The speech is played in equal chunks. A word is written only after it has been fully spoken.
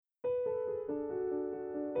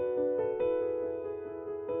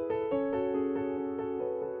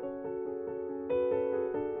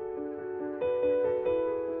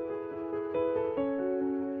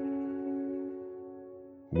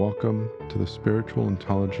Welcome to the Spiritual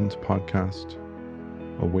Intelligence Podcast,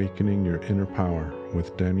 Awakening Your Inner Power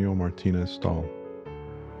with Daniel Martinez Stahl,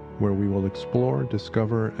 where we will explore,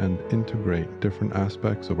 discover, and integrate different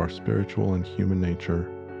aspects of our spiritual and human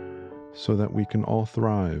nature so that we can all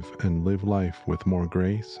thrive and live life with more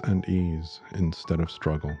grace and ease instead of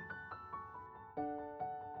struggle.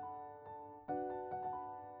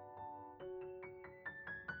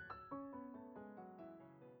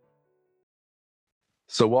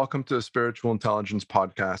 So welcome to the Spiritual Intelligence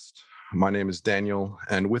Podcast. My name is Daniel,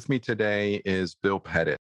 and with me today is Bill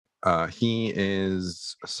Pettit. He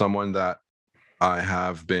is someone that I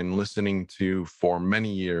have been listening to for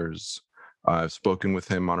many years. I've spoken with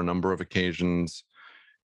him on a number of occasions.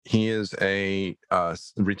 He is a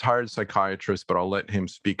retired psychiatrist, but I'll let him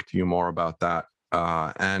speak to you more about that.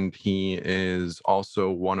 And he is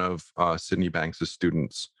also one of Sydney Banks'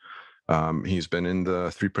 students. He's been in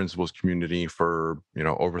the Three Principles community for,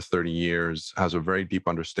 over 30 years, has a very deep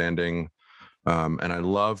understanding. And I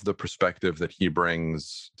love the perspective that he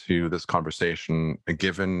brings to this conversation,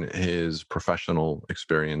 given his professional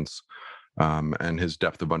experience and his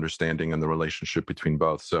depth of understanding and the relationship between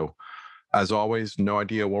both. So, as always, no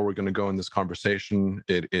idea where we're going to go in this conversation.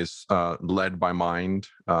 It is led by mind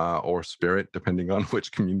or spirit, depending on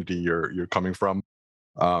which community you're coming from.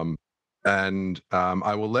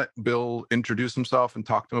 I will let Bill introduce himself and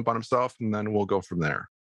talk to him about himself, and then we'll go from there.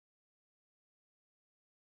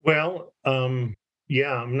 Well, I'm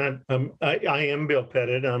not. I am Bill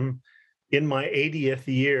Pettit. I'm in my 80th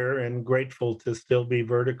year and grateful to still be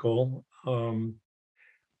vertical.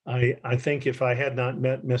 I think if I had not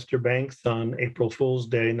met Mr. Banks on April Fool's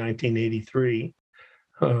Day, 1983,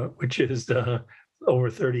 which is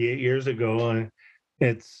over 38 years ago,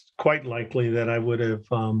 it's quite likely that I would have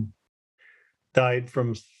died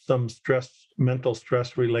from some mental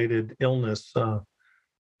stress-related illness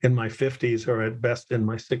in my 50s or at best in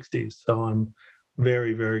my 60s. So I'm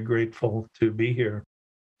very, very grateful to be here.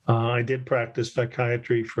 I did practice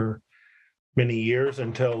psychiatry for many years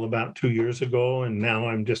until about 2 years ago, and now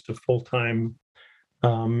I'm just a full-time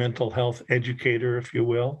mental health educator, if you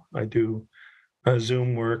will. I do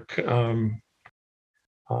Zoom work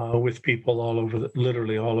with people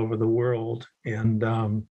literally all over the world, and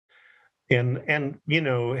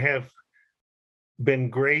have been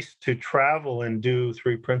graced to travel and do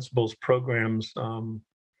Three Principles programs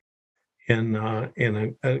in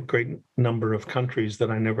a great number of countries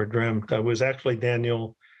that I never dreamt. I was actually,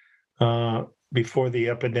 Daniel, before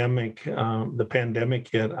the pandemic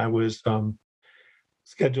hit, I was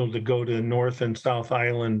scheduled to go to North and South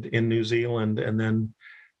Island in New Zealand, and then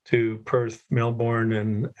to Perth, Melbourne,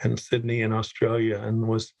 and Sydney in Australia, and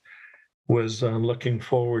was looking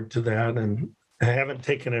forward to that, and I haven't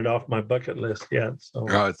taken it off my bucket list yet. So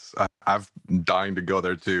I've dying to go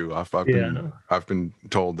there too. I've been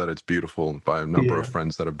told that it's beautiful by a number of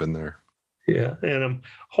friends that have been there. Yeah, and I'm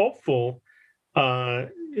hopeful.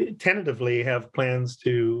 Tentatively have plans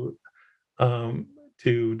to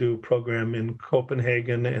do a program in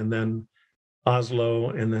Copenhagen, and then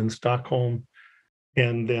Oslo, and then Stockholm,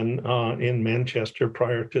 and then in Manchester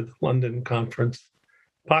prior to the London conference.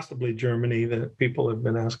 Possibly Germany, that people have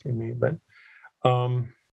been asking me, but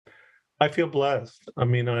I feel blessed. I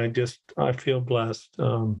mean, I feel blessed.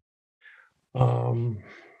 And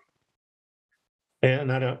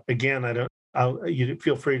you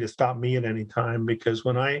feel free to stop me at any time, because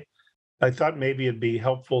when I thought maybe it'd be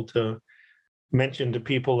helpful to mention to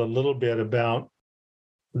people a little bit about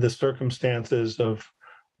the circumstances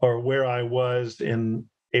or where I was in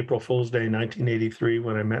April Fool's Day, 1983,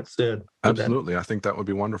 when I met Sid. Absolutely. I think that would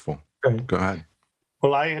be wonderful. Okay. Go ahead.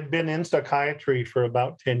 Well, I had been in psychiatry for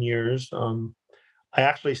about 10 years. I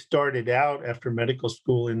actually started out after medical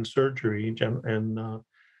school in surgery, and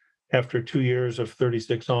after 2 years of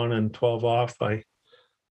 36 on and 12 off, I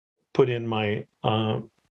put in my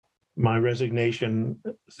resignation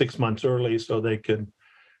 6 months early so they could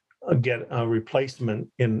get a replacement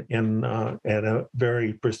at a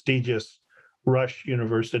very prestigious Rush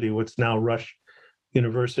University, what's now Rush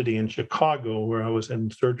University in Chicago, where I was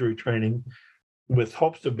in surgery training with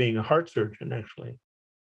hopes of being a heart surgeon, actually.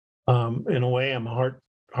 In a way, I'm a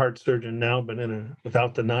heart surgeon now, but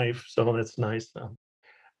without the knife, so that's nice.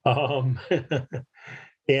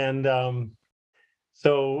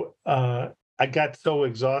 So I got so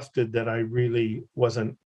exhausted that I really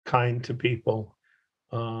wasn't kind to people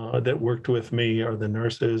that worked with me or the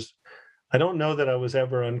nurses. I don't know that I was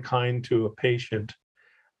ever unkind to a patient.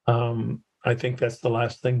 I think that's the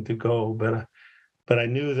last thing to go, but I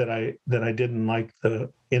knew that I didn't like the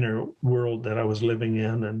inner world that I was living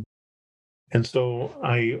in, and so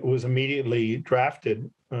I was immediately drafted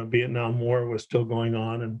Vietnam War was still going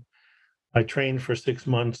on, and I trained for 6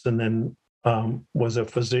 months, and then was a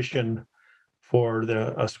physician for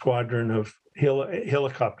a squadron of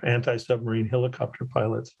anti-submarine helicopter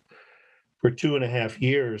pilots for 2.5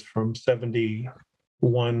 years, from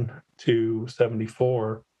 71 to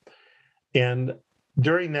 74. And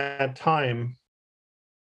during that time,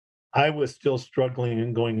 I was still struggling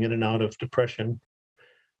and going in and out of depression.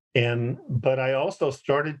 But I also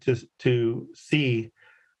started to see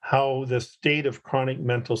how the state of chronic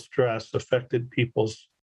mental stress affected people's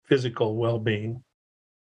physical well-being,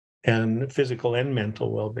 and physical and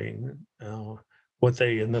mental well-being. What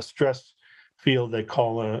they, in the stress field, they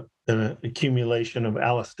call an accumulation of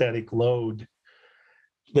allostatic load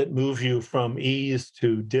that moves you from ease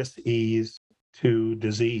to dis-ease to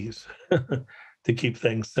disease, to keep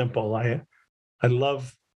things simple. I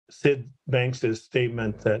love Sid Banks's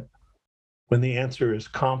statement that when the answer is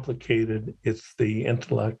complicated, it's the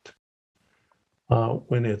intellect.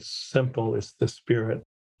 When it's simple, it's the spirit.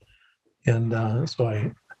 And so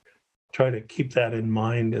I try to keep that in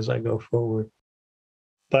mind as I go forward.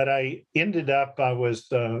 But I was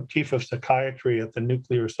chief of psychiatry at the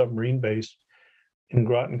nuclear submarine base in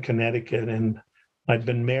Groton, Connecticut. And I'd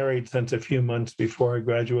been married since a few months before I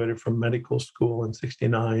graduated from medical school in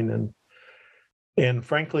 '69. And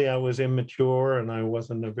frankly, I was immature, and I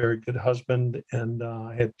wasn't a very good husband. And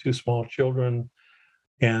I had 2 small children,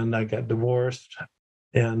 and I got divorced.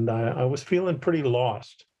 And I was feeling pretty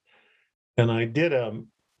lost. And I did a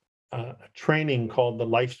training called the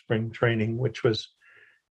LifeSpring training, which was,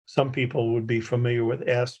 some people would be familiar with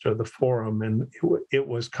EST or the Forum. And it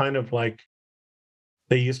was kind of like,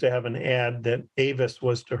 they used to have an ad that Avis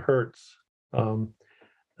was to Hertz,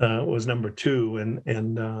 was number 2,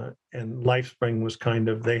 and LifeSpring was kind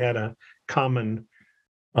of, they had a common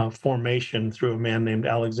formation through a man named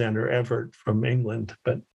Alexander Everett from England.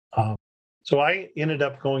 But so I ended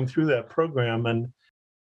up going through that program and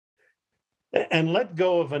let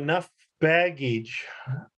go of enough baggage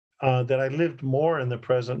that I lived more in the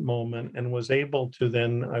present moment, and was able to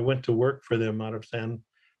then, I went to work for them out of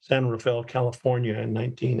San Rafael, California in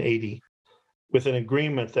 1980, with an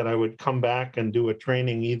agreement that I would come back and do a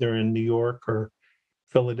training either in New York or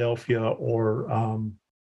Philadelphia or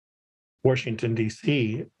Washington,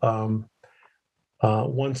 D.C.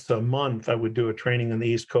 Once a month, I would do a training on the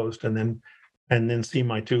East Coast, and then see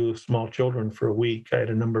my 2 small children for a week. I had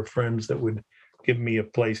a number of friends that would give me a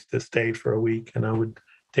place to stay for a week, and I would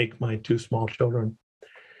take my 2 small children.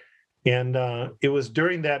 And it was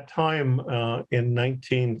during that time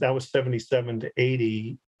that was 77 to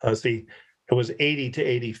 80. It was 80 to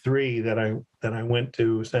 83 that I went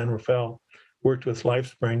to San Rafael, worked with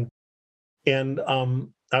LifeSpring. And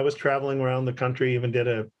I was traveling around the country, even did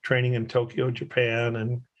a training in Tokyo, Japan,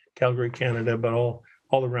 and Calgary, Canada, but all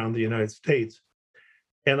around the United States.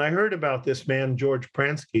 And I heard about this man, George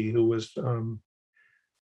Pransky, who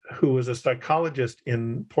was a psychologist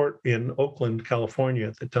in Oakland, California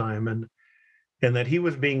at the time, and that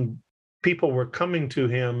people were coming to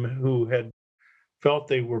him who had felt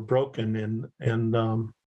they were broken and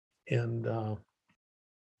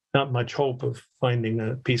not much hope of finding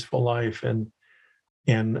a peaceful life.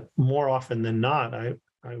 And more often than not, I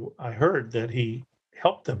heard that he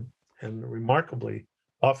helped them, and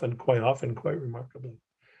quite remarkably.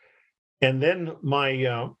 And then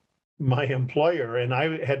my employer, and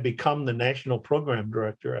I had become the national program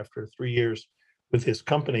director after 3 years with his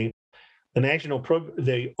company.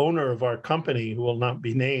 The owner of our company, who will not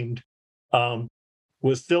be named,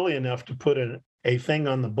 was silly enough to put a thing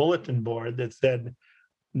on the bulletin board that said,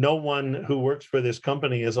 no one who works for this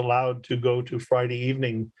company is allowed to go to Friday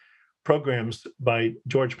evening programs by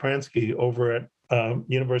George Pransky over at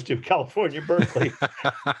University of California, Berkeley.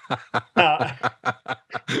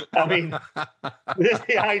 I mean,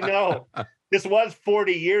 I know this was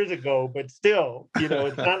 40 years ago, but still,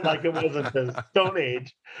 it's not like it wasn't the Stone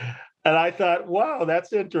Age. And I thought, wow,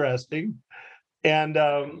 that's interesting. And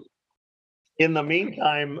in the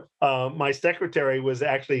meantime, my secretary was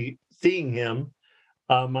actually seeing him,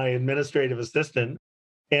 my administrative assistant.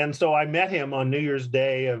 And so I met him on New Year's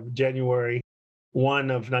Day of January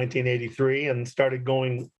 1 of 1983 and started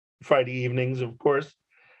going Friday evenings, of course.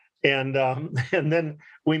 And then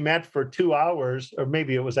we met for 2 hours, or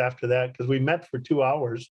maybe it was after that, because we met for 2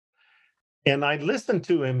 hours. And I listened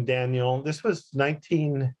to him, Daniel. This was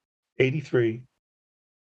 1983,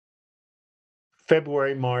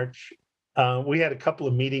 February, March. We had a couple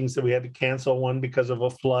of meetings that we had to cancel, one because of a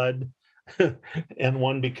flood and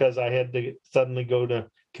one because I had to suddenly go to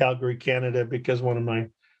Calgary, Canada, because one of my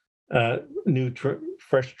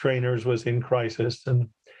fresh trainers was in crisis. And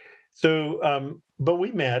so but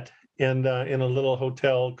we met in a little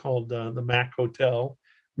hotel called the Mac Hotel.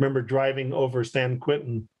 Remember driving over San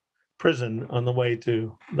Quentin prison on the way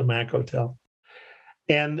to the Mac Hotel,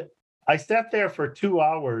 and I sat there for 2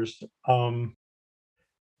 hours.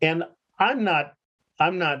 And I'm not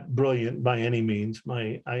brilliant by any means.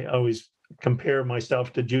 I always compare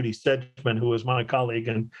myself to Judy Sedgman, who was my colleague,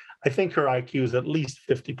 and I think her IQ is at least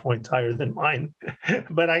 50 points higher than mine.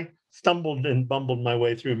 But I stumbled and bumbled my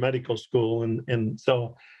way through medical school, and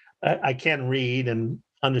so I can read and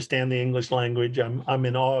understand the English language. I'm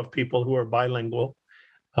in awe of people who are bilingual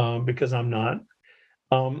because I'm not.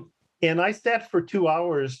 And I sat for 2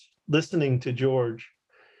 hours listening to George.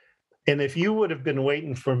 And if you would have been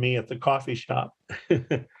waiting for me at the coffee shop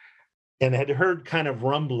and had heard kind of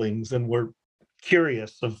rumblings and were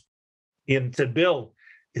curious and said, Bill,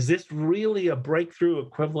 is this really a breakthrough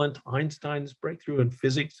equivalent to Einstein's breakthrough in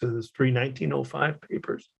physics of his 1905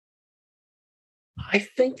 papers? I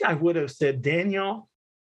think I would have said, Daniel,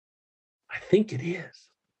 I think it is.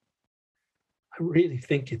 I really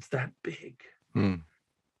think it's that big.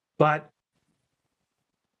 But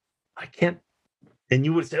I can't. And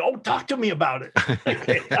you would say, oh, talk to me about it.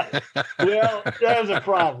 Well, there's a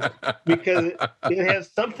problem because it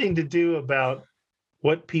has something to do about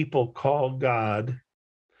what people call God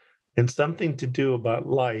and something to do about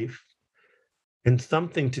life and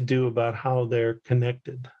something to do about how they're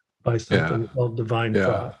connected by something called divine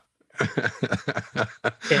thought.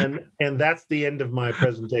 And that's the end of my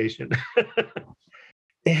presentation.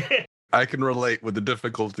 I can relate with the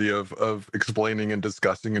difficulty of explaining and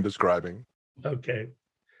discussing and describing. Okay.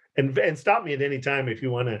 And stop me at any time if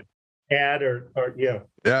you want to add or yeah.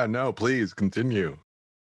 Yeah, no, please continue.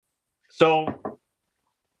 So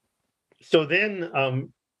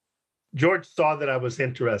then George saw that I was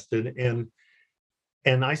interested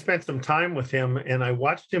and I spent some time with him and I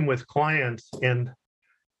watched him with clients and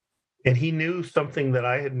he knew something that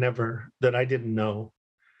I didn't know.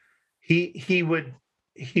 We would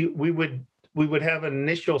have an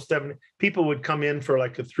initial 7 people would come in for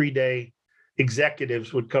like a 3-day.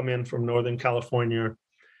 Executives would come in from Northern California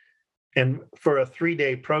and for a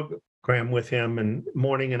 3-day program with him and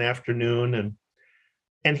morning and afternoon.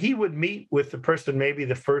 And he would meet with the person, maybe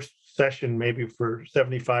the first session, maybe for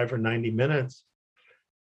 75 or 90 minutes.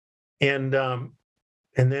 And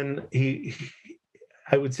then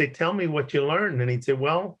I would say, tell me what you learned. And he'd say,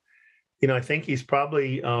 well, I think he's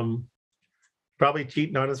probably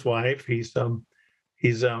cheating on his wife.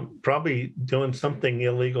 He's probably doing something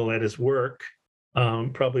illegal at his work,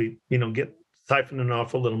 probably, siphoning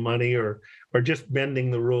off a little money or just bending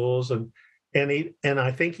the rules. And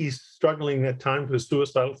I think he's struggling at times with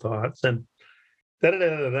suicidal thoughts and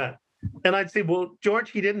da-da-da-da-da. And I'd say, well, George,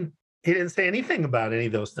 he didn't say anything about any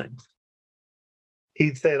of those things.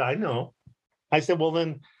 He said, I know. I said, well,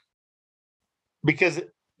 then, because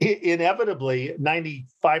inevitably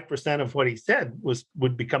 95% of what he said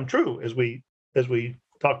would become true as we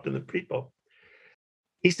talked to the people.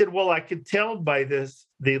 He said, well, I could tell by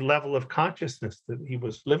the level of consciousness that he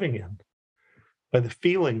was living in, by the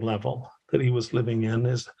feeling level that he was living in,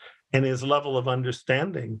 and his level of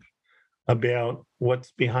understanding about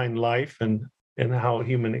what's behind life and how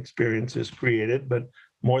human experience is created. But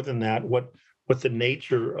more than that, what the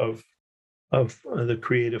nature of the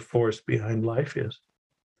creative force behind life is.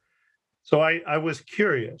 So I was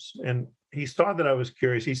curious, and he saw that I was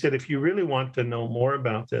curious. He said, if you really want to know more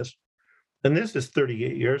about this, and this is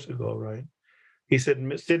 38 years ago, right? He said,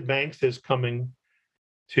 Sid Banks is coming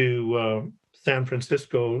to San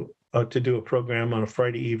Francisco to do a program on a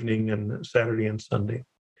Friday evening and Saturday and Sunday.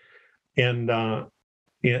 And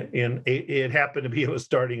it happened to be, it was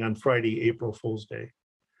starting on Friday, April Fool's Day.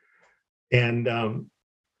 And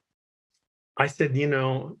I said,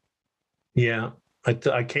 yeah,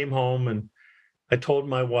 I came home and I told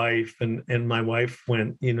my wife, and my wife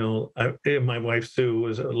went, my wife, Sue,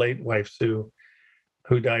 was a late wife, Sue,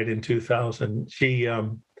 who died in 2000. She, I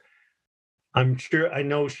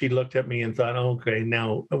know she looked at me and thought, okay,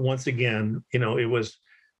 now, once again, it was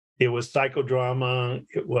psychodrama.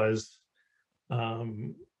 It was,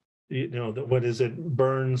 what is it?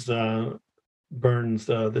 Burns, the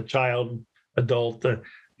child, adult, it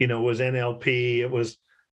was NLP. It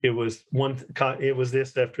was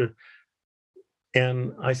this after.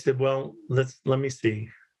 And I said, well, let me see.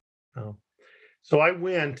 So I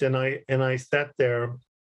went and I sat there,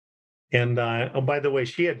 and by the way,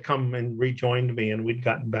 she had come and rejoined me, and we'd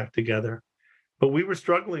gotten back together, but we were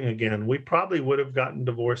struggling again. We probably would have gotten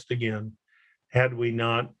divorced again had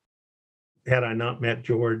I not met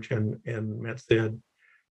George and met Sid,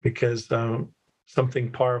 because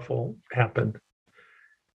something powerful happened.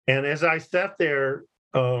 And as I sat there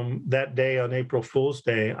that day on April Fool's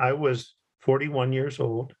Day, I was 41 years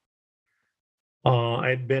old.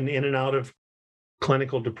 I'd been in and out of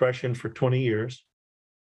clinical depression for 20 years.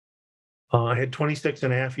 I had 26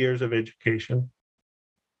 and a half years of education.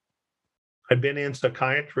 I'd been in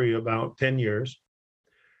psychiatry about 10 years.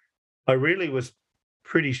 I really was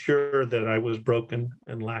pretty sure that I was broken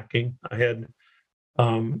and lacking. I had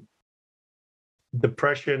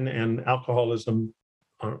depression and alcoholism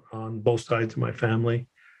on both sides of my family.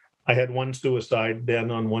 I had one suicide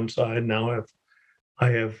then on one side. Now I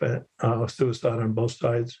have suicide on both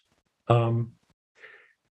sides.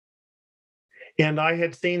 And I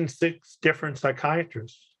had seen 6 different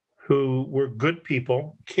psychiatrists who were good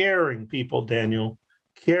people, caring people, Daniel,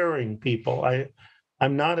 caring people.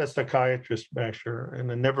 I'm not a psychiatrist basher,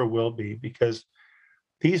 and I never will be, because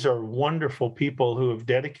these are wonderful people who have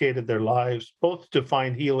dedicated their lives both to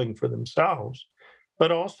find healing for themselves,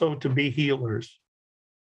 but also to be healers.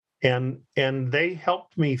 And they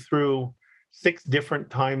helped me through 6 different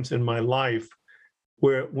times in my life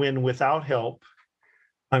when without help,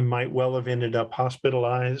 I might well have ended up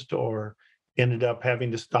hospitalized or ended up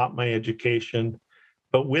having to stop my education.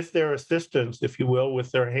 But with their assistance, if you will,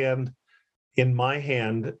 with their hand in my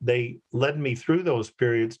hand, they led me through those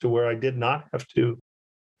periods to where I did not have to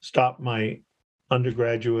stop my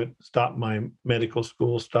undergraduate, stop my medical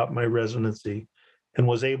school, stop my residency, and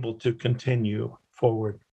was able to continue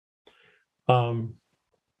forward. And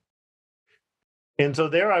so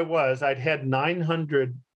there I was. I'd had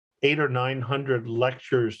 8 or 900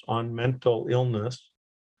 lectures on mental illness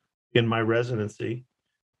in my residency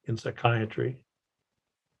in psychiatry,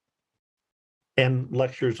 and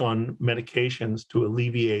lectures on medications to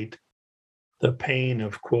alleviate the pain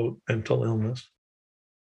of, quote, mental illness.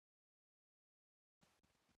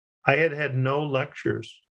 I had had no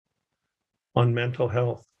lectures on mental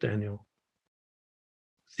health, Daniel.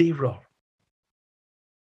 0.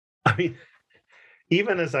 I mean,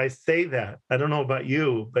 even as I say that, I don't know about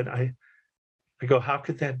you, but I go, how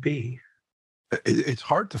could that be? It's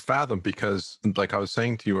hard to fathom because, like I was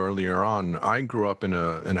saying to you earlier on, I grew up in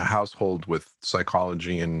a household with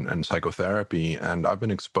psychology and psychotherapy, and I've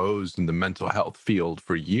been exposed in the mental health field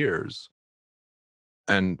for years.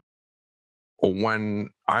 And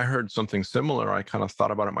when I heard something similar, I kind of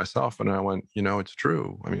thought about it myself, and I went, it's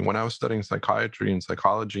true. I mean, when I was studying psychiatry and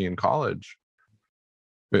psychology in college,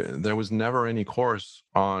 there was never any course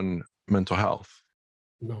on mental health.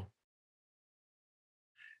 No.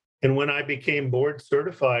 And when I became board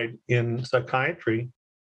certified in psychiatry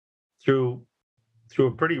through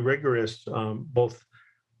a pretty rigorous, both,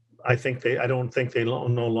 I don't think they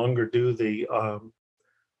no longer do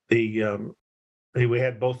we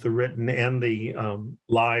had both the written and the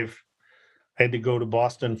live. I had to go to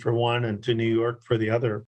Boston for one and to New York for the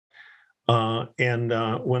other.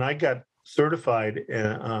 When I got certified in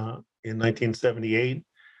 1978,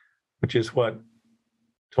 which is what,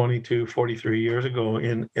 43 years ago,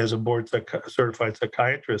 as a board certified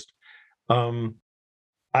psychiatrist,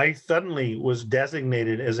 I suddenly was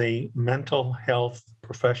designated as a mental health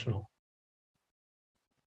professional,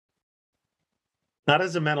 not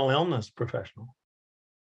as a mental illness professional,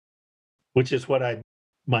 which is what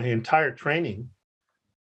my entire training.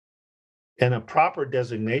 And a proper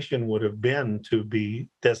designation would have been to be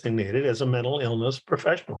designated as a mental illness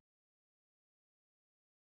professional.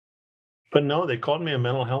 But no, they called me a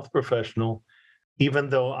mental health professional, even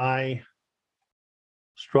though I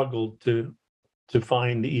struggled to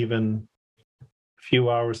find even a few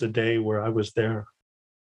hours a day where I was there,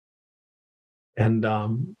 and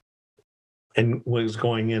was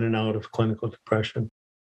going in and out of clinical depression.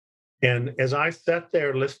 And as I sat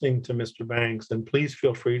there listening to Mr. Banks, and please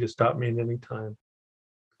feel free to stop me at any time,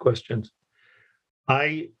 questions,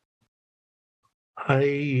 I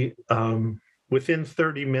within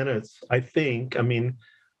 30 minutes, I think, I mean,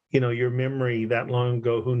 your memory that long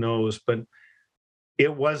ago, who knows, but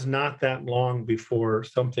it was not that long before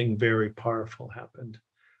something very powerful happened,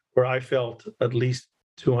 where I felt at least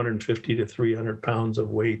 250 to 300 pounds of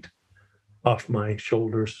weight off my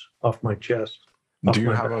shoulders, off my chest. Do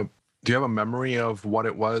you have a memory of what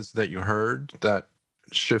it was that you heard that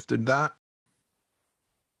shifted that?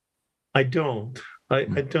 I don't. I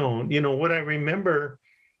don't. What I remember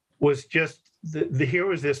was just here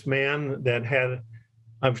was this man that had,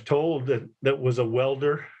 I've told that was a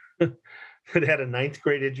welder, that had a 9th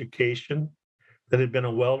grade education, that had been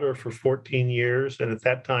a welder for 14 years. And at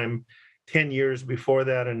that time, 10 years before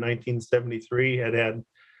that, in 1973, had an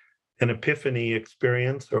epiphany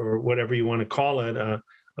experience, or whatever you want to call it, a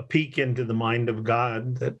peek into the mind of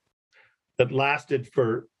God that lasted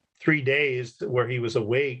for 3 days where he was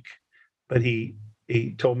awake, but he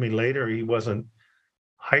told me later he wasn't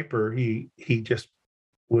hyper. He just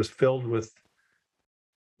was filled with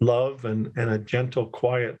love and a gentle,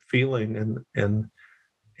 quiet feeling, and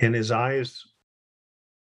in his eyes,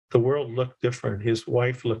 the world looked different. His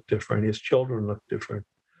wife looked different. His children looked different.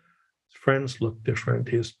 His friends looked different.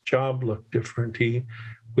 His job looked different. He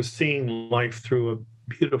was seeing life through a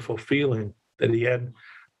beautiful feeling that he had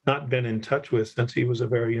not been in touch with since he was a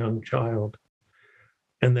very young child,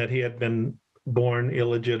 and that he had been born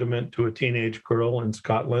illegitimate to a teenage girl in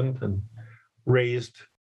Scotland and raised.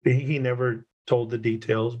 He never told the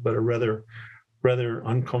details, but a rather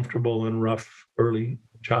uncomfortable and rough early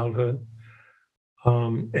childhood,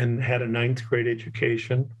 and had a ninth grade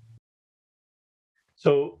education.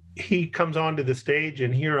 So he comes onto the stage,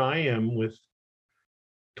 and here I am with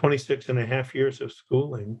 26 and a half years of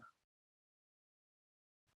schooling,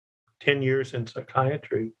 10 years in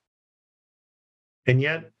psychiatry. And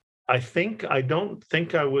yet I don't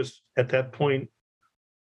think I was at that point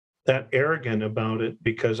that arrogant about it,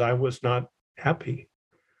 because I was not happy.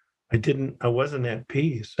 I wasn't at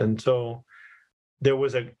peace. And so there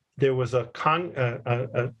was a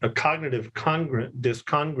cognitive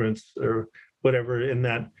discongruence or whatever, in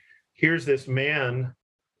that here's this man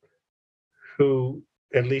who,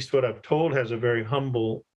 at least what I've told, has a very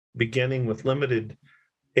humble beginning with limited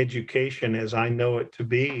education as I know it to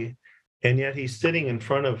be. And yet he's sitting in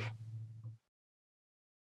front of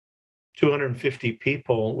 250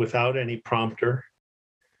 people without any prompter,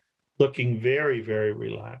 looking very, very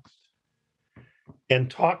relaxed,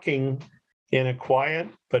 and talking in a quiet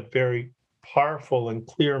but very powerful and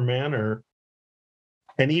clear manner.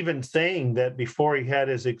 And even saying that before he had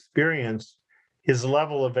his experience, his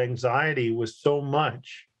level of anxiety was so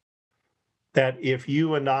much that if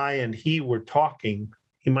you and I and he were talking,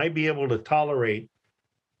 he might be able to tolerate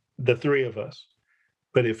the three of us.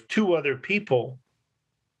 But if two other people,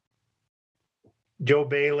 Joe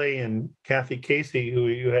Bailey and Kathy Casey, who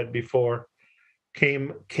you had before,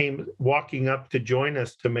 came walking up to join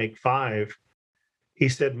us to make five, he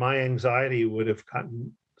said my anxiety would have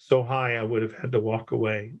gotten so high I would have had to walk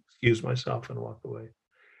away, excuse myself, and walk away.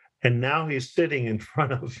 And now he's sitting in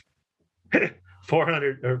front of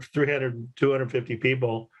 400 or 300, 250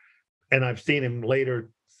 people. And I've seen him later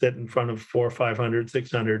sit in front of 400, 500,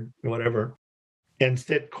 600, whatever, and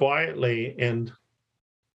sit quietly and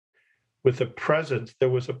with a presence. There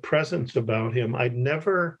was a presence about him. I'd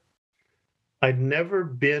never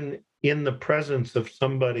been in the presence of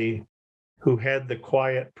somebody who had the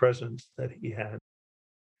quiet presence that he had.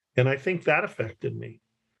 And I think that affected me.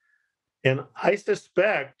 And I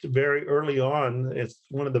suspect very early on, it's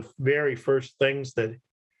one of the very first things that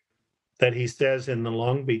he says in the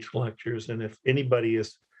Long Beach lectures. And if anybody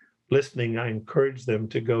is listening, I encourage them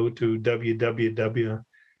to go to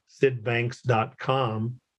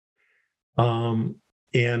www.sidbanks.com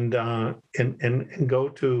and go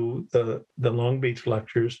to the Long Beach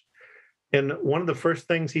lectures. And one of the first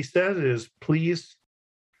things he says is, please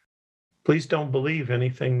don't believe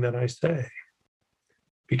anything that I say,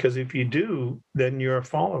 because if you do, then you're a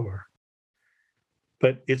follower.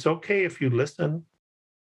 But it's okay if you listen.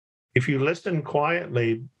 If you listen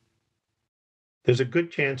quietly, there's a good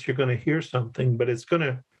chance you're going to hear something, but it's going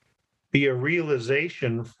to be a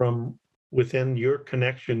realization from within your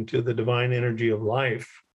connection to the divine energy of life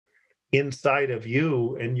inside of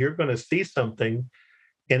you, and you're going to see something.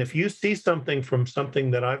 And if you see something from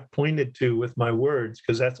something that I've pointed to with my words,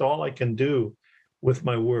 because that's all I can do with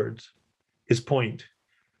my words is point.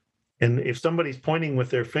 And if somebody's pointing with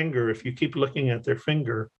their finger, if you keep looking at their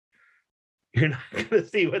finger, you're not going to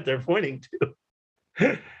see what they're pointing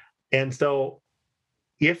to. And so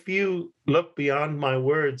if you look beyond my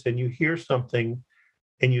words and you hear something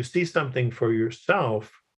and you see something for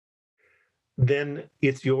yourself, then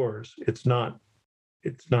it's yours. It's not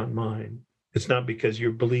mine. It's not because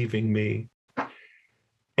you're believing me.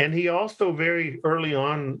 And he also very early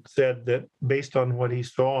on said that based on what he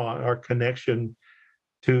saw, our connection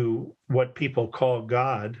to what people call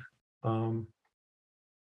God,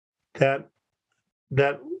 that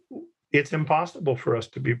it's impossible for us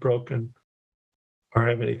to be broken or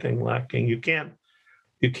have anything lacking. You can't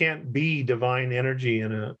be divine energy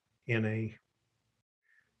in a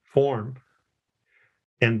form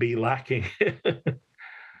and be lacking.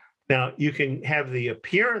 Now, you can have the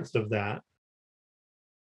appearance of that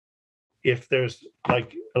if there's,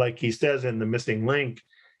 like he says in The Missing Link,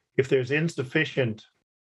 if there's insufficient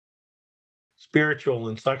spiritual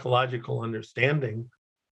and psychological understanding,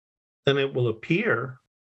 then it will appear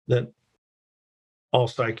that all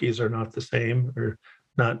psyches are not the same or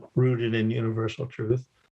not rooted in universal truth.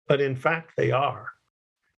 but in fact they are.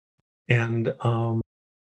 And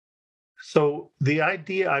so the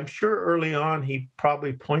idea, I'm sure early on he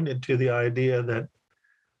probably pointed to the idea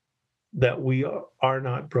that we are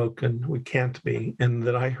not broken, we can't be, and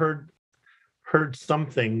that I heard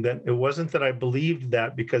something that it wasn't that I believed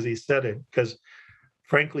that because he said it, because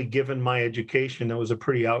frankly, given my education, it was a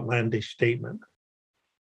pretty outlandish statement.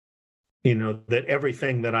 That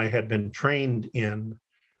everything that I had been trained in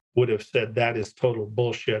would have said that is total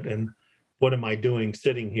bullshit, and what am I doing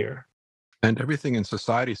sitting here? And everything in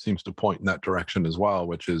society seems to point in that direction as well,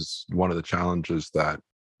 which is one of the challenges that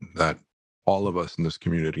all of us in this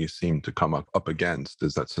community seem to come up against,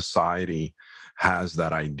 is that society has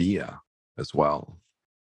that idea as well.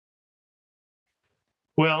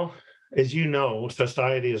 Well, as you know,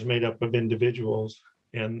 society is made up of individuals,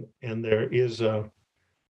 and there is a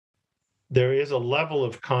level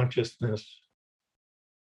of consciousness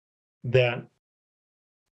that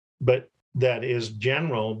is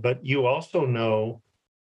general, but you also know,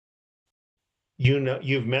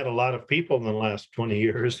 you've met a lot of people in the last 20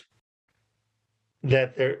 years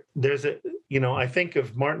that there's a, I think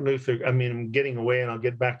of Martin Luther, I mean, I'm getting away and I'll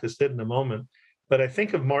get back to Sid in a moment, but I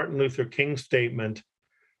think of Martin Luther King's statement,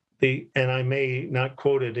 and I may not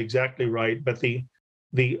quote it exactly right, but the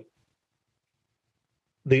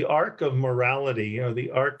arc of morality, or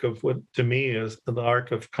the arc of what to me is the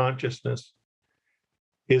arc of consciousness,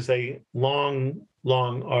 is a long,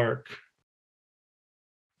 long arc.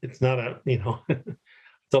 It's not a,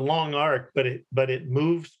 it's a long arc, but it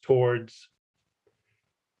moves towards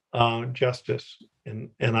justice,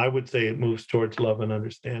 and I would say it moves towards love and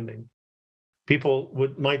understanding. People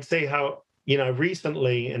might say how,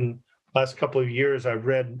 recently in the last couple of years, I've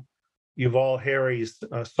read Yuval Harari's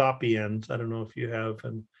 *Sapiens*. I don't know if you have,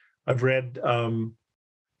 and I've read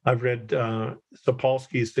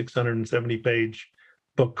Sapolsky's 670-page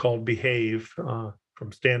book called *Behave*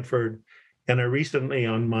 from Stanford, and I recently,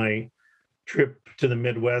 on my trip to the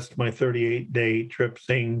Midwest, my 38-day trip,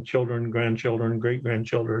 seeing children, grandchildren,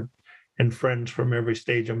 great-grandchildren, and friends from every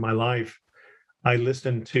stage of my life, I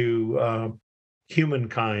listened to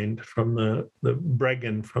 *Humankind* from the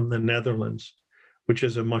Bregan from the Netherlands, which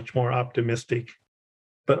is a much more optimistic.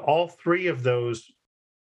 But all three of those,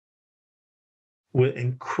 with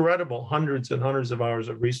incredible hundreds and hundreds of hours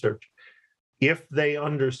of research, if they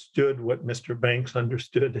understood what Mr. Banks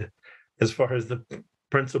understood as far as the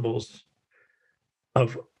principles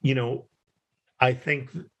of, I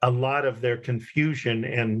think a lot of their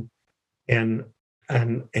confusion and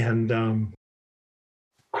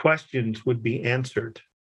questions would be answered,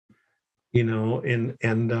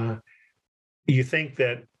 and you think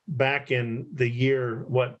that back in the year,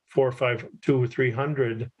 452 or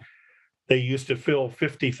 300, they used to fill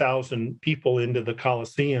 50,000 people into the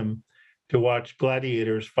Colosseum to watch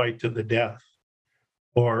gladiators fight to the death,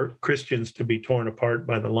 or Christians to be torn apart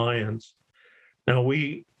by the lions. Now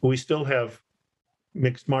we still have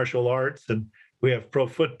mixed martial arts and we have pro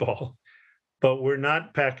football, but we're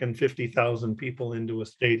not packing 50,000 people into a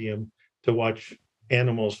stadium to watch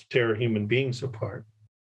animals tear human beings apart.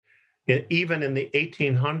 Even in the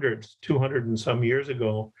 1800s, 200 and some years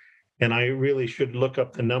ago, and I really should look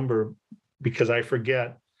up the number because I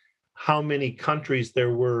forget how many countries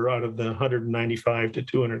there were out of the 195 to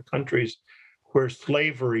 200 countries where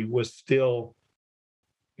slavery was still,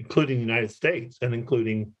 including the United States and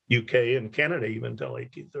including UK and Canada even until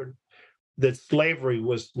 1830, that slavery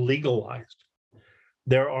was legalized.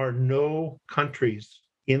 There are no countries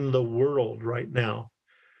in the world right now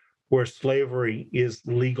where slavery is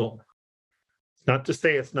legal. It's not to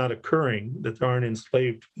say it's not occurring, that there aren't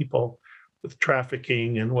enslaved people with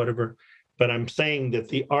trafficking and whatever, but I'm saying that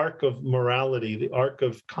the arc of morality, the arc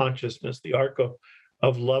of consciousness, the arc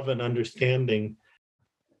of love and understanding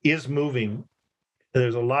is moving.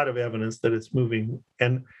 There's a lot of evidence that it's moving.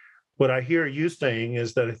 And what I hear you saying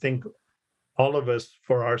is that I think all of us,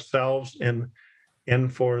 for ourselves and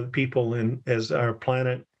for the people as our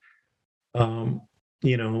planet,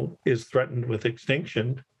 is threatened with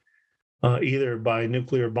extinction, either by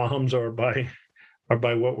nuclear bombs or by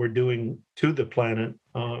what we're doing to the planet.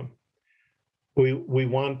 We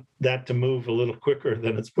want that to move a little quicker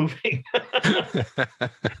than it's moving.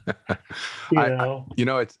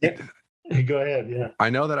 Go ahead. Yeah. I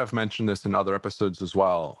know that I've mentioned this in other episodes as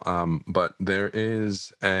well, but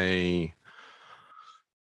there's a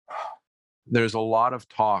lot of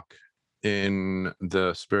talk in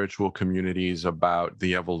the spiritual communities about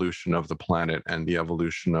the evolution of the planet and the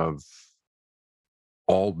evolution of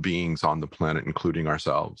all beings on the planet, including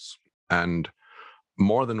ourselves. And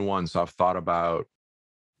more than once, I've thought about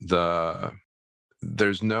the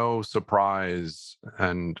there's no surprise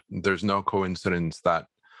and there's no coincidence that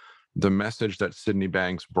the message that Sydney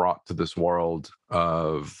Banks brought to this world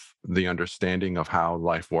of the understanding of how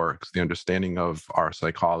life works, the understanding of our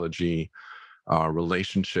psychology,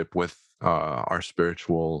 relationship with our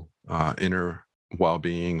spiritual inner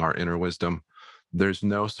well-being, our inner wisdom, there's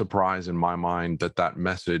no surprise in my mind that that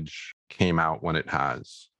message came out when it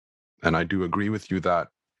has. And I do agree with you that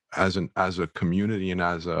as a community and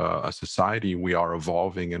as a society, we are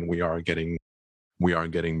evolving and we are getting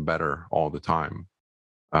better all the time.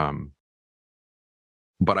 Um,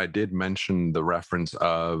 but I did mention the reference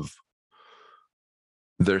of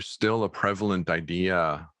there's still a prevalent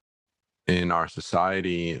idea in our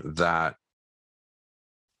society that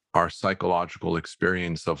our psychological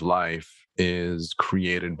experience of life is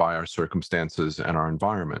created by our circumstances and our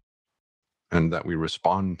environment, and that we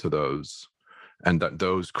respond to those, and that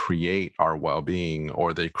those create our well-being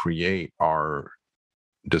or they create our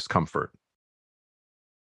discomfort.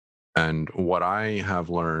 And what I have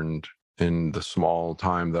learned in the small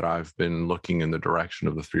time that I've been looking in the direction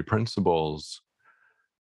of the three principles,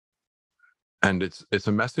 and it's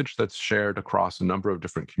a message that's shared across a number of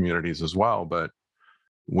different communities as well, but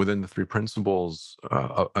within the three principles,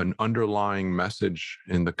 an underlying message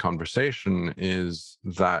in the conversation is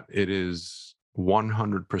that it is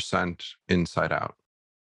 100% inside out.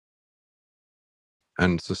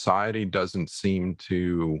 And society doesn't seem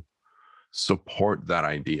to support that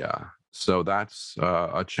idea. So that's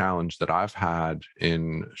a challenge that I've had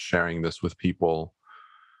in sharing this with people,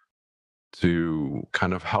 to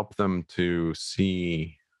kind of help them to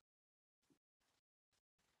see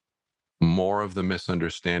more of the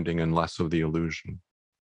misunderstanding and less of the illusion.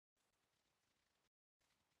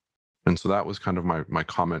 And so that was kind of my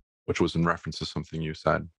comment, which was in reference to something you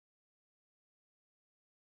said.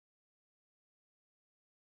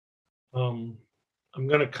 I'm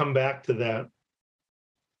going to come back to that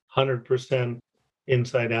 100%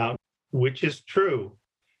 inside out, which is true,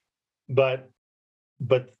 but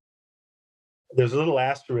there's a little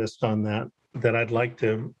asterisk on that I'd like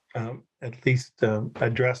to at least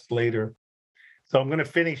address later. So I'm going to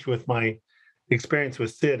finish with my experience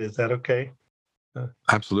with Sid. Is that okay?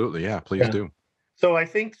 Absolutely, yeah. Please do. So I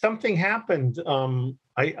think something happened.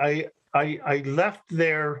 I left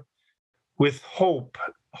there with hope.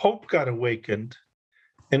 Hope got awakened.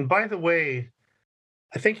 And by the way,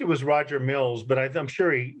 I think it was Roger Mills, but I'm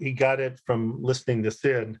sure he got it from listening to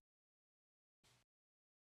Sid.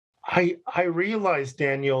 I realized,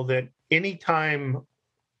 Daniel, that anytime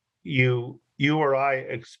you or I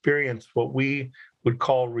experience what we would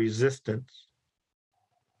call resistance,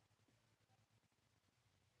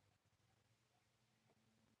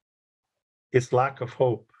 it's lack of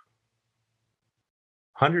hope.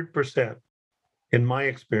 100% in my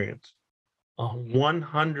experience,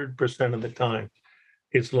 100% of the time,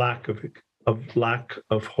 it's lack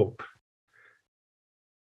of hope.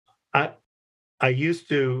 I used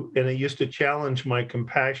to challenge my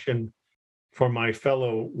compassion for my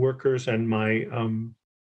fellow workers and my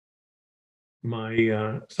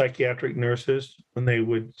psychiatric nurses when they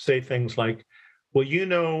would say things like, "Well,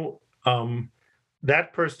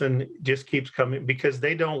 that person just keeps coming because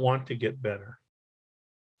they don't want to get better.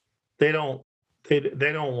 They don't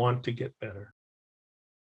want to get better."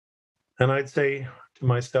 And I'd say to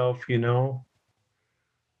myself,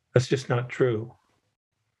 that's just not true.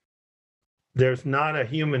 There's not a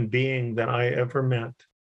human being that I ever met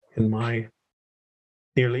in my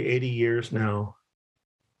nearly 80 years now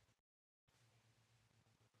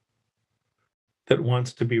that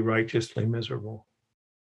wants to be righteously miserable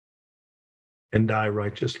and die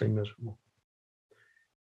righteously miserable.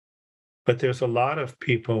 But there's a lot of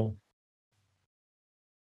people,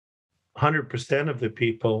 100% of the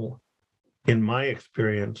people, in my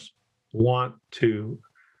experience, want to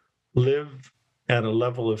live at a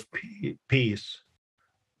level of peace.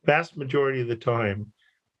 Vast majority of the time,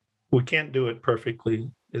 we can't do it perfectly,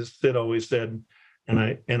 as Sid always said, and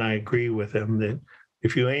I agree with him that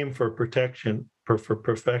if you aim for perfection,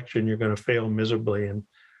 you're going to fail miserably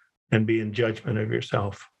and be in judgment of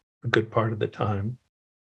yourself a good part of the time.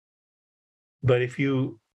 But if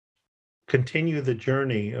you continue the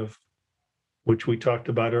journey of which we talked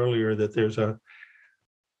about earlier, that there's a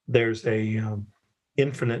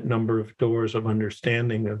infinite number of doors of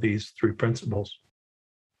understanding of these three principles,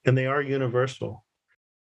 and they are universal.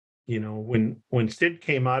 When Sid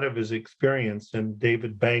came out of his experience, and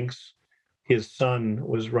David Banks, his son,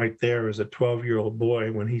 was right there as a 12-year-old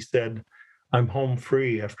boy when he said, "I'm home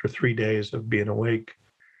free," after 3 days of being awake.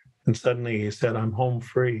 And suddenly he said, "I'm home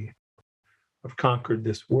free. I've conquered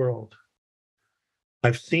this world."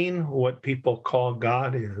 I've seen what people call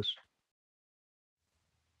God is.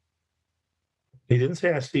 He didn't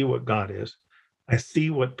say, I see what God is. I see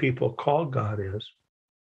what people call God is.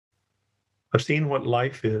 I've seen what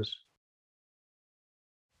life is,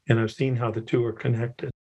 and I've seen how the two are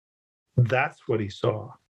connected. That's what he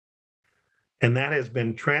saw. And that has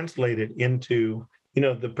been translated into,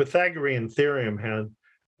 the Pythagorean theorem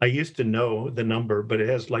I used to know the number, but it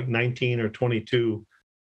has like 19 or 22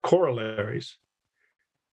 corollaries,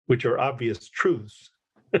 which are obvious truths.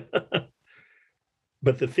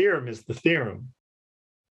 But the theorem is the theorem.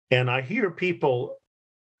 And I hear people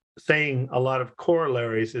saying a lot of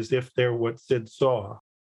corollaries as if they're what Sid saw.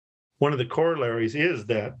 One of the corollaries is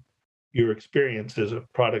that your experience as a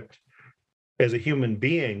product, as a human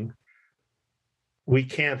being, we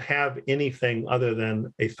can't have anything other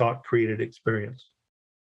than a thought-created experience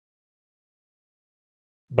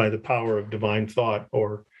by the power of divine thought,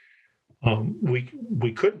 or we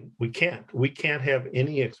can't have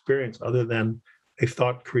any experience other than a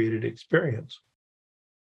thought-created experience.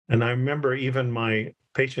 And I remember even my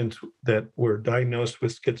patients that were diagnosed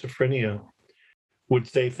with schizophrenia would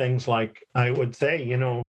say things like, I would say,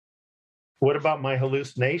 what about my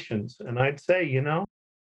hallucinations? And I'd say, your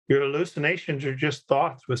hallucinations are just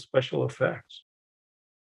thoughts with special effects.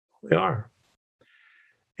 They are.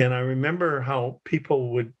 And I remember how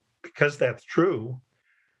people would, because that's true,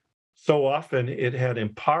 so often it had a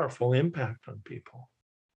powerful impact on people.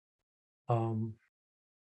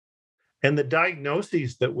 And the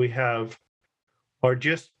diagnoses that we have are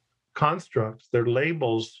just constructs. They're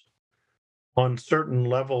labels on certain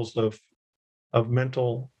levels of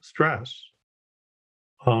mental stress.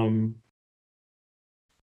 And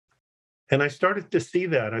I started to see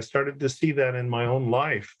that. I started to see that in my own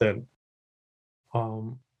life, that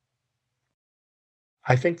I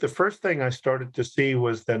think the first thing I started to see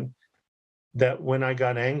was that when I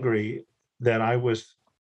got angry, that I was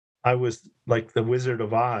like the Wizard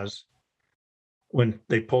of Oz. When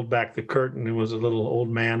they pulled back the curtain, it was a little old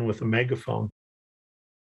man with a megaphone.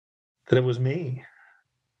 That it was me.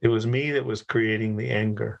 It was me that was creating the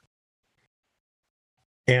anger.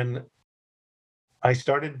 And I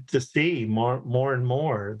started to see more and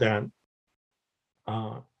more that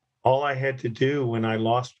all I had to do when I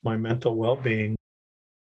lost my mental well-being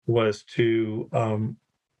was to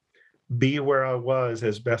be where I was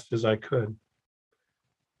as best as I could.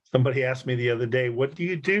 Somebody asked me the other day, what do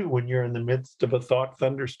you do when you're in the midst of a thought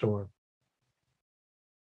thunderstorm?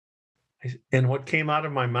 And what came out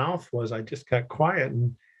of my mouth was, I just got quiet.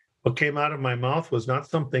 And what came out of my mouth was not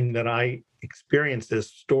something that I experienced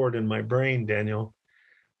as stored in my brain, Daniel,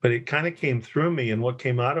 but it kind of came through me. And what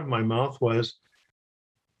came out of my mouth was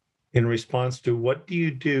in response to, what do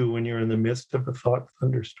you do when you're in the midst of a thought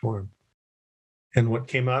thunderstorm? And what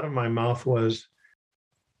came out of my mouth was,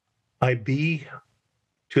 I be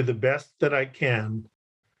to the best that I can,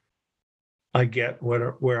 I get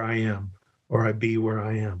where I am, or I be where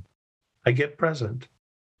I am. I get present.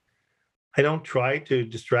 I don't try to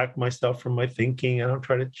distract myself from my thinking. I don't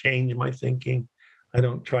try to change my thinking. I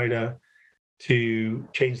don't try to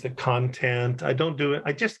change the content. I don't do it.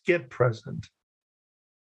 I just get present.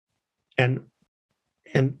 And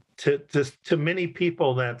to many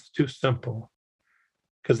people, that's too simple,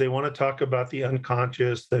 because they want to talk about the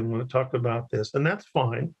unconscious. They want to talk about this, and that's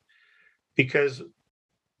fine, because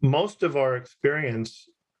most of our experience,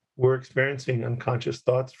 we're experiencing unconscious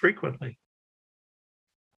thoughts frequently.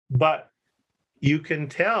 But you can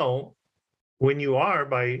tell when you are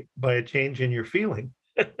by a change in your feeling.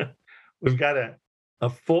 We've got a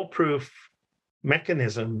foolproof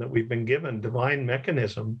mechanism that we've been given, divine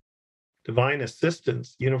mechanism, divine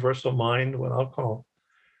assistance, universal mind, what I'll call,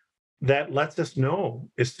 that lets us know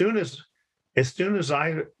as soon as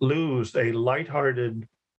I lose a lighthearted,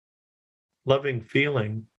 loving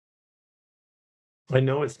feeling, I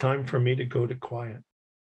know it's time for me to go to quiet,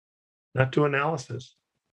 not to analysis.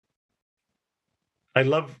 I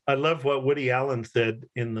love what Woody Allen said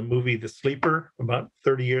in the movie The Sleeper about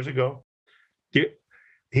 30 years ago. He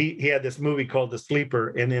had this movie called The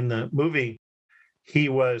Sleeper, and in the movie, he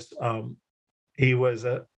woke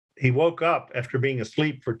up after being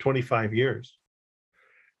asleep for 25 years.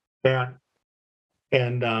 And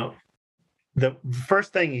the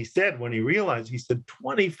first thing he said when he realized, he said,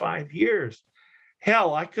 25 years.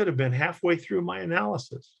 Hell, I could have been halfway through my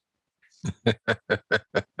analysis.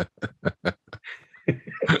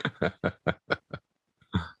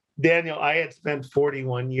 Daniel, I had spent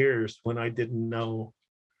 41 years when I didn't know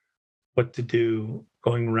what to do,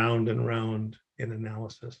 going round and round in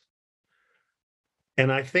analysis.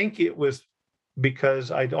 And I think it was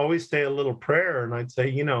because I'd always say a little prayer, and I'd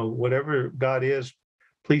say, whatever God is,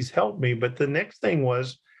 please help me. But the next thing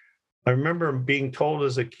was, I remember being told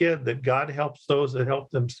as a kid that God helps those that help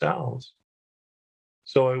themselves.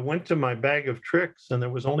 So I went to my bag of tricks, and there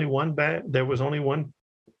was only one bag. There was only one.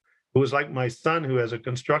 It was like my son, who has a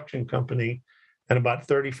construction company, and about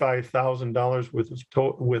 $35,000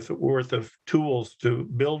 worth of tools to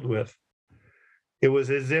build with. It was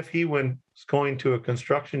as if he was going to a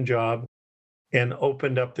construction job and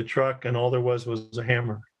opened up the truck, and all there was a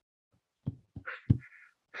hammer.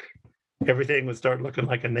 Everything would start looking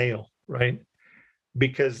like a nail, right?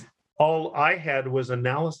 Because all I had was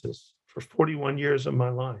analysis for 41 years of my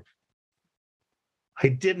life. I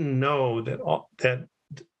didn't know that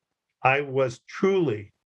I was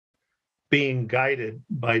truly being guided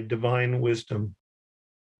by divine wisdom,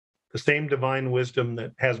 the same divine wisdom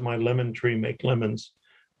that has my lemon tree make lemons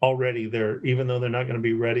already there, even though they're not going to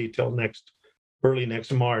be ready till early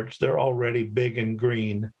next March. They're already big and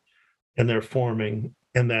green, and they're forming,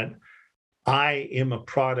 and that I am a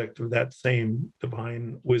product of that same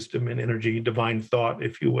divine wisdom and energy, divine thought,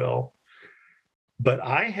 if you will. But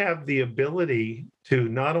I have the ability to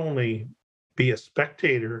not only be a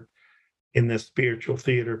spectator in this spiritual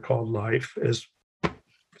theater called life, as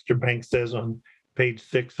Mr. Banks says on page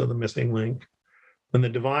 6 of The Missing Link. When the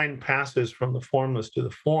divine passes from the formless to the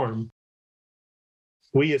form,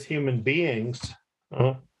 we as human beings,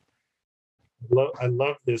 I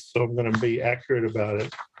love this, so I'm going to be accurate about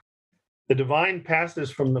it. The divine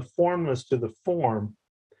passes from the formless to the form,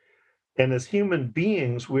 and as human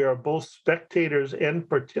beings, we are both spectators and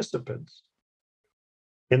participants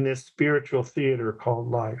in this spiritual theater called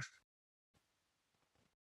life.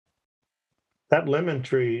 That lemon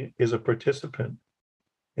tree is a participant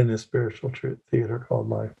in this spiritual theater called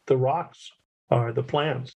life. The rocks are the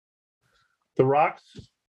plants. The rocks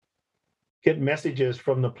get messages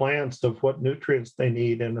from the plants of what nutrients they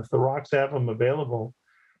need, and if the rocks have them available,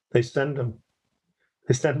 they send them.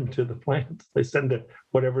 They send them to the plants. They send to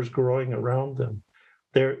whatever's growing around them.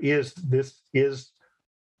 This is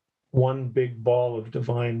one big ball of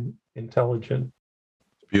divine intelligence.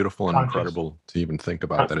 Beautiful and incredible to even think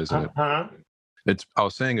about that, isn't it? I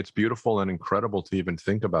was saying it's beautiful and incredible to even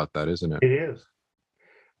think about that, isn't it? It is.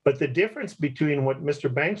 But the difference between what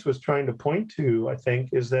Mr. Banks was trying to point to, I think,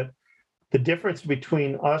 is that the difference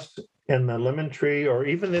between us and the lemon tree, or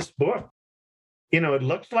even this book, it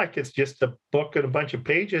looks like it's just a book and a bunch of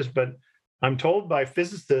pages, but I'm told by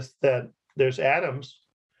physicists that there's atoms,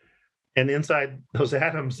 and inside those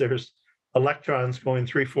atoms, there's electrons going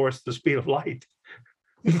 3/4 the speed of light.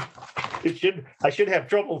 I should have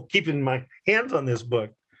trouble keeping my hands on this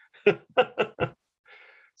book.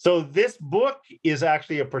 So this book is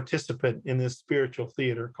actually a participant in this spiritual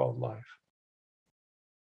theater called life.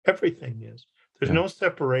 Everything is. There's no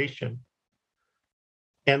separation.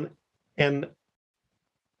 And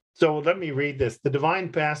so let me read this. The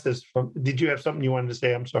divine passes from. Did you have something you wanted to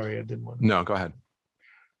say? I'm sorry, I didn't want to. No, go ahead.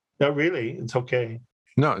 No, really, it's okay.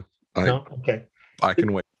 No, okay. I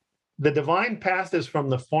can wait. The divine passes from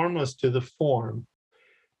the formless to the form.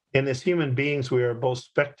 And as human beings, we are both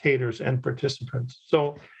spectators and participants.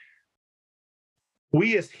 So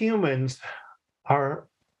we as humans are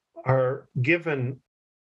given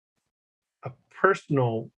a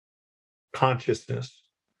personal consciousness,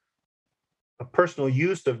 a personal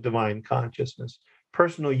use of divine consciousness,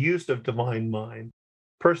 personal use of divine mind,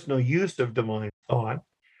 personal use of divine thought,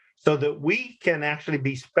 so that we can actually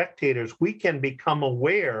be spectators. We can become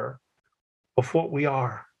aware of what we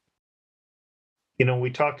are.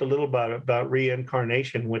 We talked a little about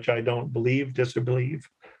reincarnation, which I don't believe, disbelieve,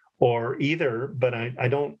 or either, but I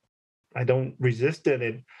don't resist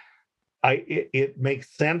it. It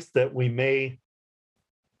makes sense that we may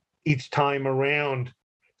each time around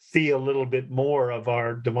see a little bit more of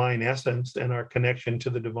our divine essence and our connection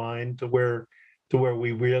to the divine, to where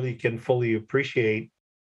we really can fully appreciate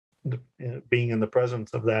being in the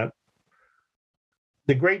presence of that.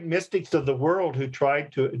 The great mystics of the world who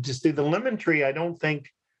tried to see the lemon tree, I don't think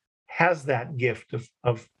has that gift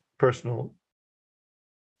of personal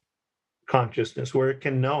consciousness where it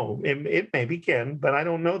can know. It maybe can, but I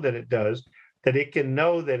don't know that it does, that it can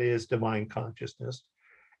know that it is divine consciousness.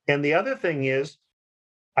 And the other thing is,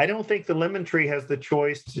 I don't think the lemon tree has the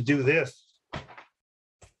choice to do this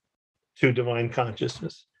to divine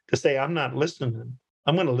consciousness, to say, I'm not listening.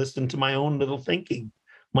 I'm going to listen to my own little thinking,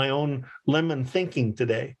 my own lemon thinking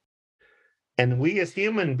today. And we as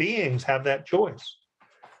human beings have that choice.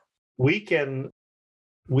 We can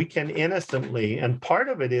innocently, and part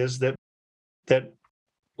of it is that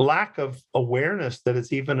lack of awareness that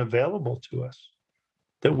it's even available to us,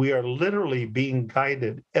 that we are literally being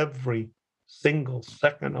guided every single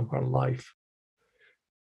second of our life.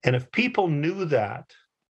 And if people knew that,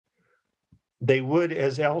 they would,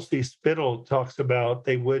 as Elsie Spittle talks about,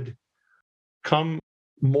 they would come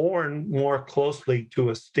more and more closely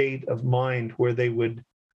to a state of mind where they would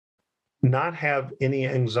not have any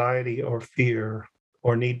anxiety or fear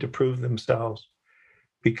or need to prove themselves,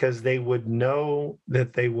 because they would know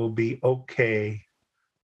that they will be okay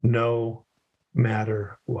no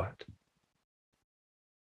matter what.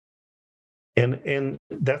 And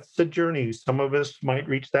that's the journey. Some of us might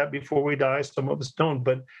reach that before we die, some of us don't,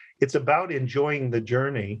 but it's about enjoying the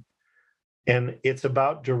journey, and it's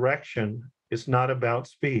about direction. It's not about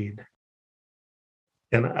speed.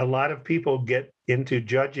 And a lot of people get into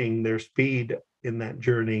judging their speed in that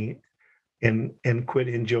journey and quit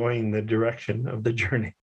enjoying the direction of the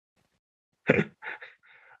journey.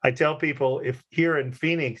 I tell people, if here in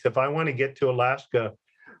Phoenix, if I want to get to Alaska,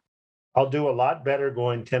 I'll do a lot better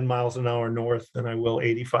going 10 miles an hour north than I will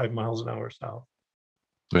 85 miles an hour south.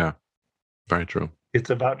 Yeah, very true. It's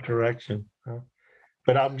about direction.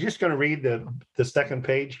 But I'm just going to read the second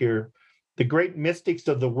page here. The great mystics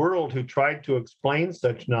of the world who tried to explain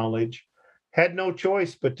such knowledge had no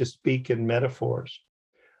choice but to speak in metaphors,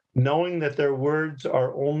 knowing that their words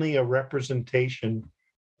are only a representation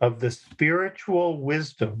of the spiritual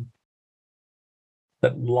wisdom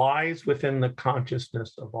that lies within the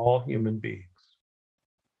consciousness of all human beings.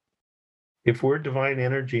 If we're divine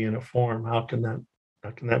energy in a form, how can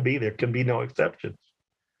that be? There can be no exceptions.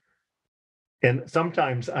 And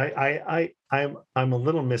sometimes I'm a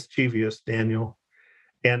little mischievous, Daniel.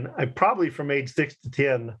 And I probably from age 6 to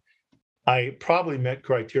 10, I probably met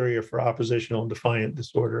criteria for oppositional and defiant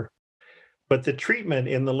disorder. But the treatment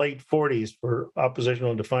in the late 40s for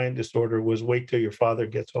oppositional and defiant disorder was wait till your father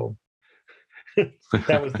gets home.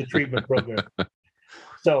 That was the treatment program.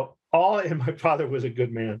 So and my father was a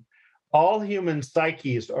good man. All human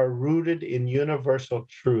psyches are rooted in universal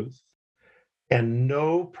truth, and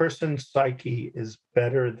no person's psyche is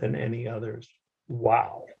better than any other's.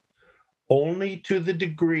 Wow. Only to the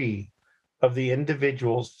degree of the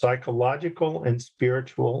individual's psychological and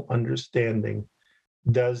spiritual understanding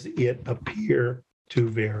does it appear to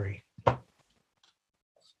vary.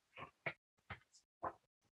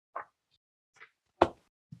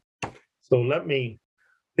 So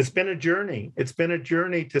it's been a journey. It's been a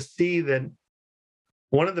journey to see that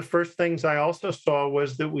one of the first things I also saw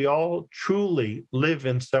was that we all truly live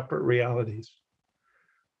in separate realities.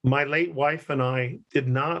 My late wife and I did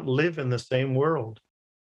not live in the same world.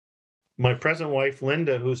 My present wife,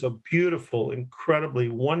 Linda, who's a beautiful, incredibly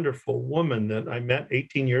wonderful woman that I met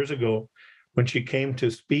 18 years ago when she came to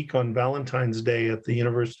speak on Valentine's Day at the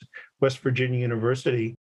West Virginia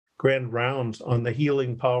University Grand Rounds on the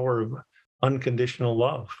healing power of unconditional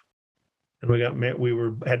love. And we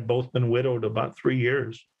had both been widowed about 3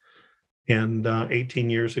 years. And 18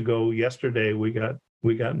 years ago, yesterday, we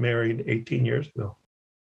got married 18 years ago.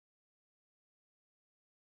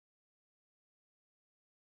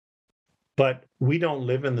 But we don't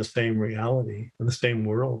live in the same reality, in the same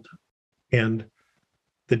world. And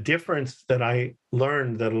the difference that I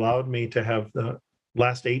learned that allowed me to have the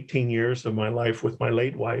last 18 years of my life with my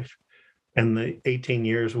late wife and the 18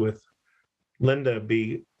 years with Linda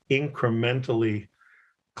be incrementally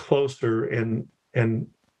closer. And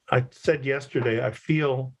I said yesterday,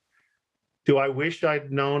 do I wish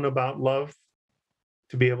I'd known about love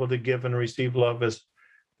to be able to give and receive love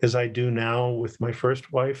as I do now with my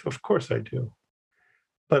first wife? Of course I do.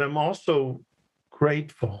 But I'm also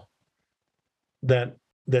grateful that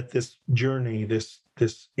this journey, this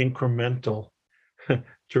incremental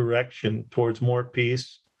direction towards more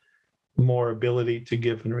peace, more ability to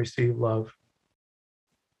give and receive love,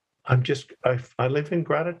 I live in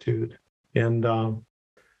gratitude, and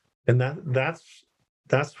that's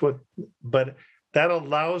what. But that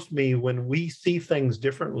allows me, when we see things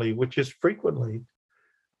differently, which is frequently.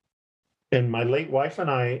 And my late wife and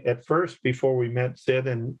I, at first, before we met Sid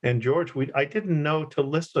and George, I didn't know to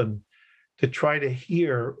listen, to try to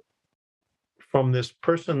hear from this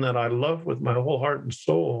person that I love with my whole heart and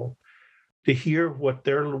soul, to hear what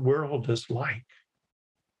their world is like,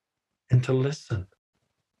 and to listen.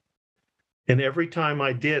 And every time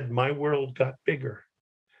I did, my world got bigger.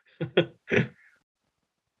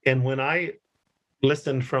 And when I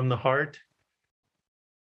listened from the heart,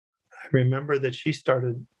 I remember that she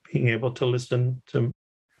started being able to listen to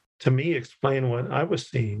me explain what I was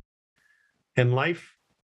seeing. And life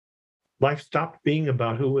stopped being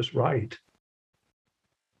about who was right.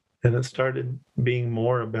 And it started being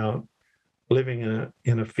more about living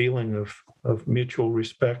in a feeling of mutual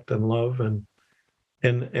respect and love,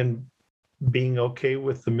 and being okay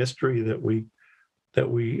with the mystery that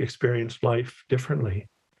we experience life differently.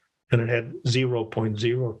 And it had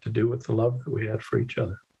 0.0 to do with the love that we had for each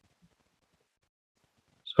other.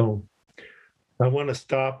 So I want to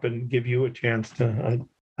stop and give you a chance to,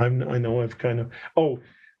 I know I've kind of,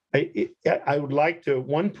 I would like to at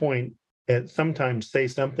one point at sometimes say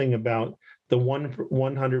something about the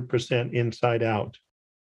 100% inside out.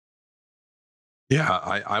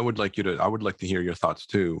 Yeah, I would like to hear your thoughts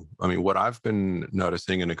too. I mean, what I've been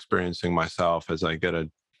noticing and experiencing myself as I get a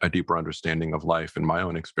deeper understanding of life in my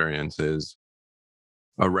own experience is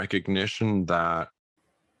a recognition that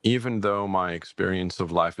even though my experience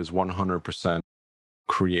of life is 100%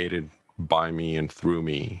 created by me and through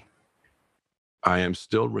me, I am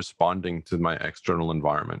still responding to my external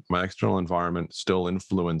environment. My external environment still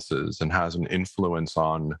influences and has an influence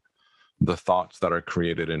on the thoughts that are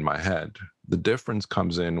created in my head. The difference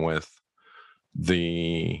comes in with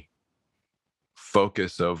the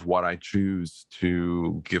focus of what I choose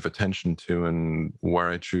to give attention to and where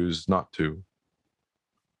I choose not to.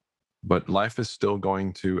 But life is still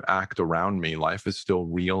going to act around me. Life is still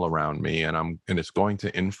real around me, and it's going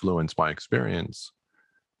to influence my experience.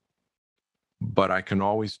 But I can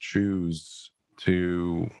always choose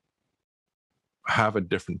to have a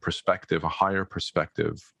different perspective, a higher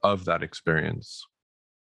perspective of that experience.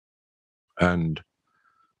 And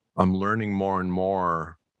I'm learning more and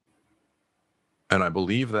more, and I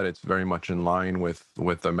believe that it's very much in line with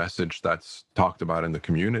the message that's talked about in the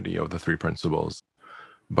community of the three principles.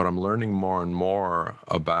 But I'm learning more and more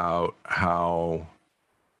about how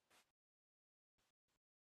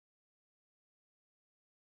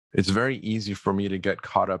it's very easy for me to get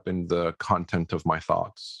caught up in the content of my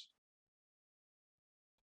thoughts.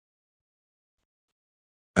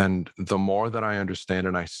 And the more that I understand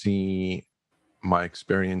and I see my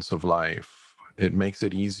experience of life, it makes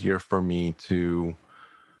it easier for me to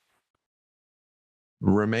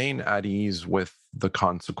remain at ease with the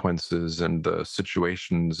consequences and the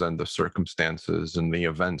situations and the circumstances and the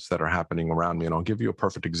events that are happening around me. And I'll give you a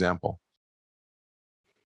perfect example.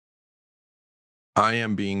 I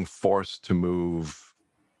am being forced to move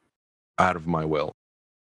out of my will.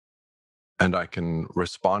 And I can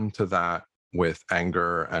respond to that with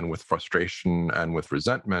anger and with frustration and with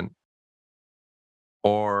resentment.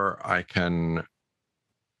 Or I can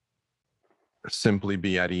simply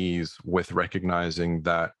be at ease with recognizing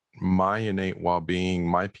that my innate well-being,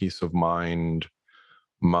 my peace of mind,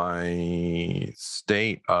 my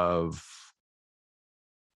state of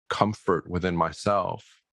comfort within myself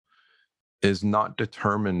is not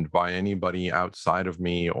determined by anybody outside of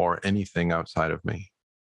me or anything outside of me.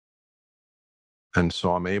 And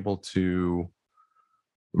so I'm able to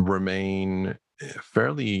remain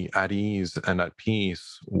fairly at ease and at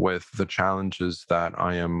peace with the challenges that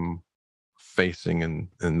I am facing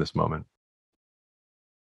in this moment.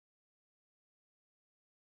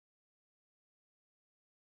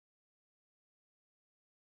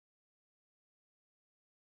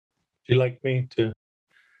 Do you like me to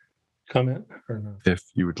comment or not? If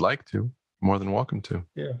you would like to, more than welcome to.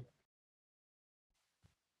 Yeah.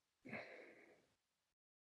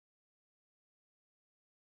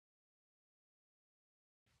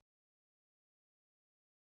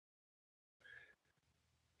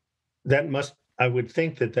 I would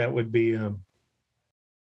think that would be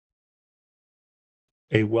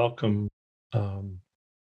a welcome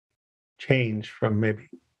change from maybe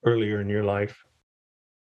earlier in your life,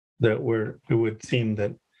 that where it would seem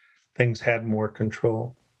that things had more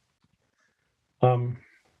control. The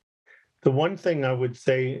one thing I would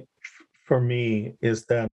say for me is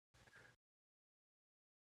that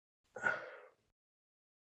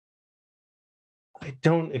I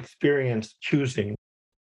don't experience choosing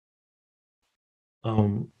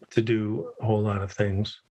to do a whole lot of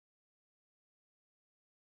things.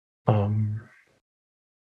 And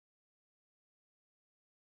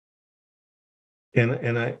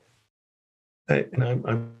I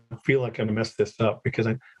feel like I'm gonna mess this up because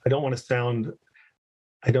I don't want to sound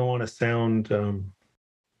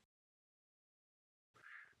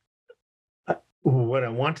what I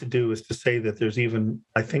want to do is to say that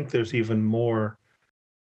I think there's even more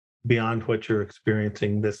beyond what you're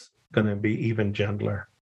experiencing that's going to be even gentler.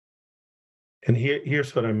 And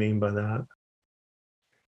here's what I mean by that.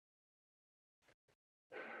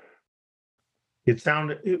 It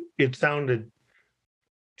sounded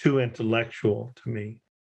too intellectual to me.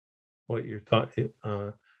 What you're talking,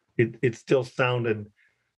 it still sounded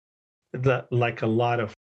like a lot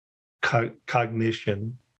of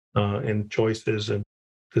cognition and choices and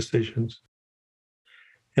decisions.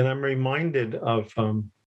 And I'm reminded of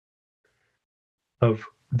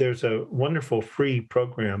there's a wonderful free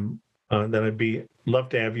program that love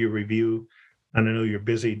to have you review and I know you're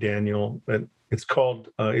busy, Daniel, but it's called,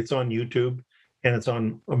 it's on YouTube and it's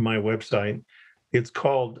on my website. It's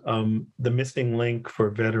called The Missing Link for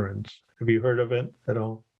Veterans. Have you heard of it at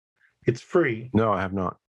all? It's free. No, I have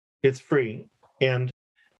not. It's free. And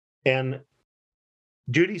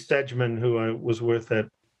Judy Sedgman, who I was with at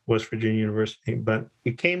West Virginia University, but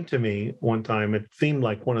it came to me one time. It seemed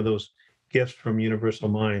like one of those gifts from Universal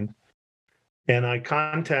Mind. And I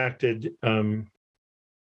contacted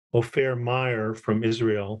Ofer Meyer from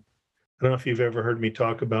Israel. I don't know if you've ever heard me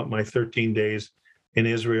talk about my 13 days in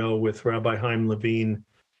Israel with Rabbi Chaim Levine,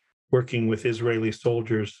 working with Israeli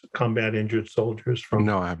soldiers, combat injured soldiers from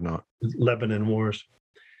No, I have not. Lebanon wars.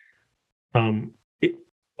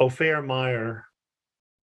 Ofer Meyer,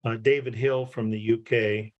 David Hill from the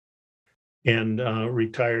UK, and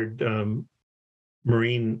retired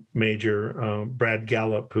Marine Major Brad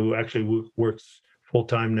Gallup, who actually works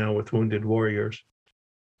full-time now with Wounded Warriors.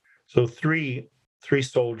 So three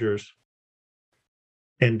soldiers,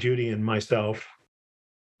 and Judy and myself.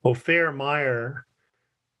 Ofer Meyer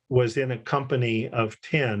was in a company of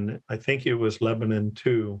 10, I think it was Lebanon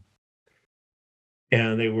 2.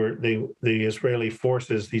 And the Israeli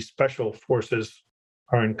forces, these special forces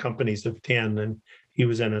are in companies of 10, and he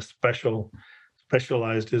was in a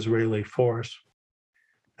specialized Israeli force.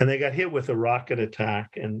 And they got hit with a rocket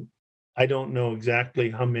attack, and I don't know exactly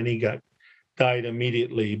how many died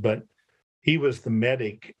immediately, but he was the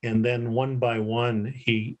medic, and then one by one,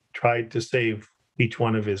 he tried to save each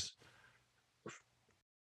one of his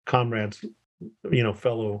comrades,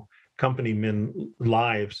 fellow companymen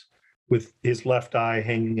lives, with his left eye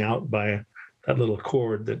hanging out by that little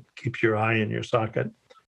cord that keeps your eye in your socket.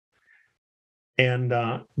 And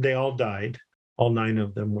they all died. All 9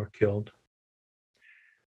 of them were killed.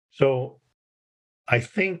 So I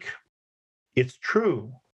think it's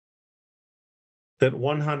true that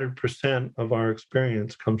 100% of our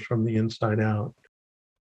experience comes from the inside out.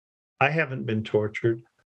 I haven't been tortured.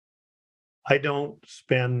 I don't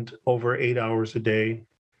spend over 8 hours a day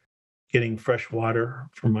getting fresh water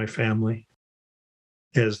for my family,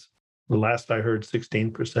 as the last I heard,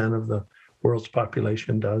 16% of the world's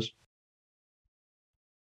population does.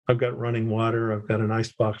 I've got running water. I've got an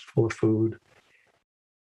icebox full of food.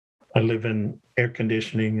 I live in air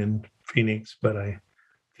conditioning in Phoenix, but I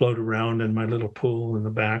float around in my little pool in the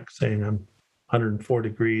back saying I'm 104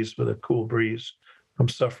 degrees with a cool breeze. I'm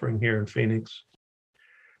suffering here in Phoenix.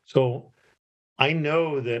 So I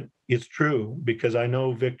know that it's true because I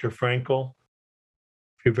know Viktor Frankl.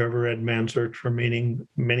 If you've ever read Man's Search for Meaning,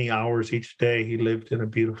 many hours each day he lived in a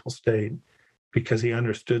beautiful state because he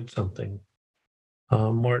understood something.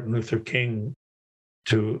 Martin Luther King,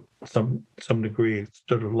 to some degree,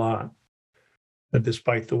 stood a lot,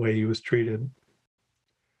 despite the way he was treated.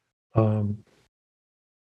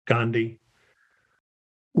 Gandhi.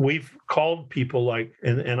 We've called people like,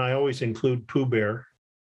 and I always include Pooh Bear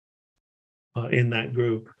in that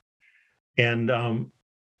group. And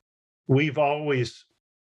we've always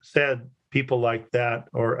said people like that,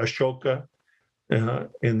 or Ashoka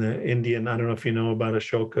in the Indian, I don't know if you know about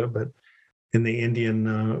Ashoka, but in the Indian,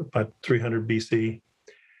 about 300 BC,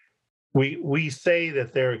 we say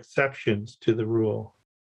that they're exceptions to the rule.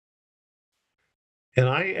 And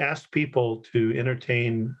I ask people to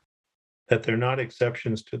entertain that they're not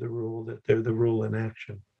exceptions to the rule, that they're the rule in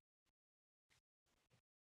action.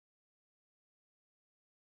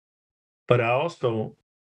 But I also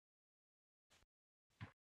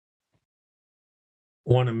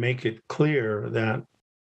want to make it clear that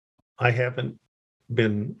I haven't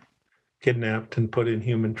been kidnapped and put in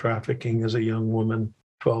human trafficking as a young woman,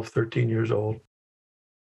 12, 13 years old.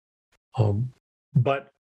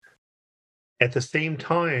 But at the same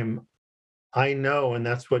time, I know, and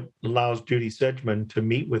that's what allows Judy Sedgman to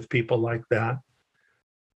meet with people like that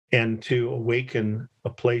and to awaken a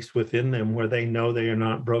place within them where they know they are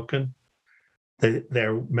not broken, that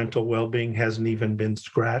their mental well-being hasn't even been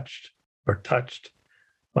scratched or touched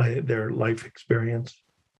by their life experience.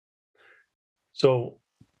 So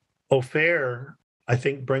Ofer, I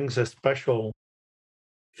think, brings a special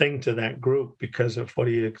thing to that group because of what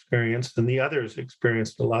he experienced, and the others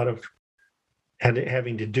experienced a lot of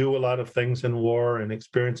having to do a lot of things in war and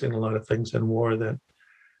experiencing a lot of things in war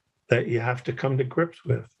that you have to come to grips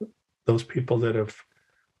with. Those people that have,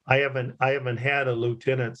 I haven't had a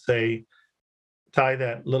lieutenant say, tie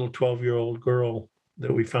that little 12-year-old girl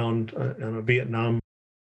that we found in a Vietnam,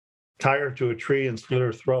 tie her to a tree and slit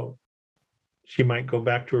her throat. She might go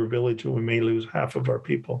back to her village and we may lose half of our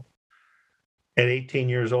people. At 18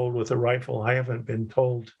 years old with a rifle, I haven't been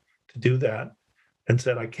told to do that and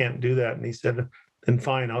said, I can't do that. And he said, then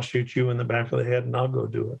fine, I'll shoot you in the back of the head and I'll go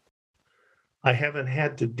do it. I haven't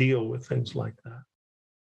had to deal with things like that.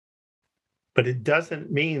 But it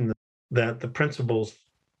doesn't mean that the principles,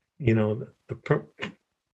 the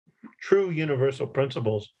true universal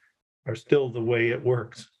principles are still the way it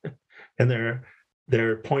works. And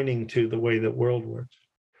they're pointing to the way the world works.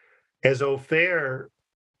 As Ofer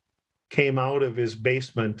came out of his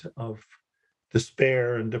basement of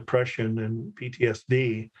despair and depression and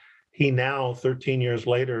PTSD, he now, 13 years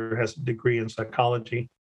later, has a degree in psychology.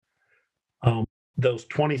 Those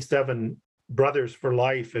 27 Brothers for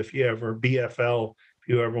Life, if you ever, BFL, if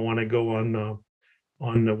you ever want to go on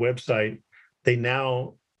the website, they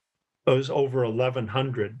now, there's over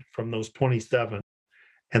 1,100 from those 27.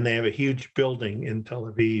 And they have a huge building in Tel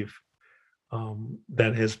Aviv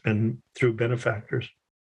that has been through benefactors.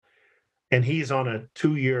 And he's on a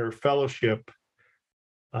 2-year fellowship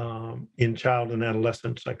in child and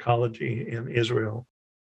adolescent psychology in Israel.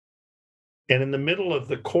 And in the middle of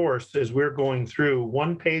the course, as we're going through,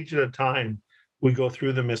 one page at a time, we go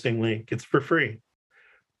through the missing link. It's for free.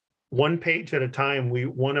 One page at a time,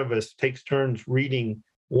 one of us takes turns reading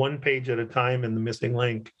one page at a time in the missing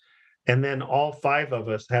link. And then all 5 of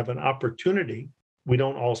us have an opportunity. We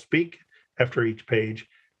don't all speak after each page,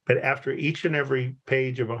 but after each and every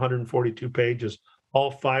page of 142 pages,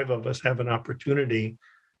 all 5 of us have an opportunity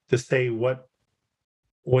to say what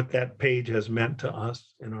that page has meant to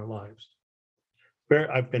us in our lives.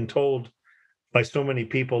 I've been told by so many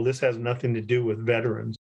people, this has nothing to do with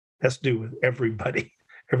veterans. It has to do with everybody,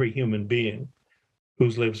 every human being who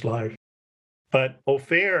lives life. But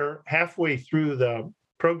Ofer, halfway through the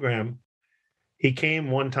program, he came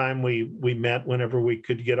one time, we met whenever we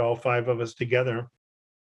could get all 5 of us together.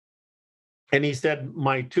 And he said,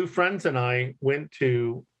 my 2 friends and I went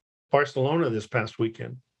to Barcelona this past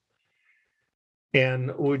weekend.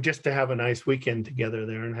 And we just to have a nice weekend together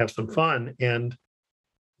there and have some fun. And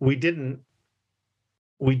we didn't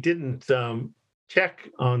check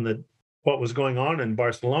on what was going on in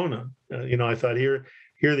Barcelona. I thought here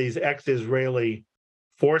these ex-Israeli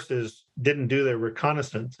forces didn't do their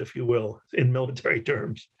reconnaissance, if you will, in military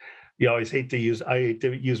terms. I hate to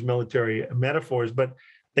use military metaphors, but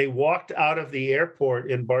they walked out of the airport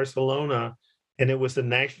in Barcelona and it was a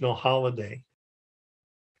national holiday.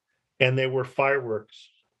 And there were fireworks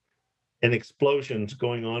and explosions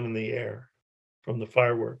going on in the air from the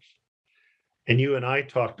fireworks. And you and I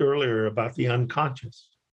talked earlier about the unconscious,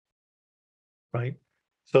 right?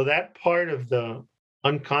 So that part of the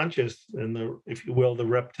unconscious and if you will, the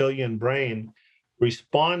reptilian brain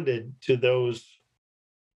responded to those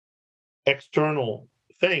external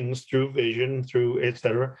things through vision, through et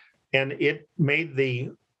cetera. And it made the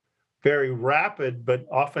very rapid, but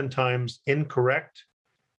oftentimes incorrect.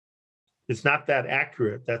 It's not that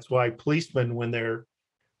accurate. That's why policemen, when they're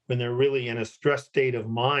really in a stressed state of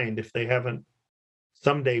mind, if they haven't,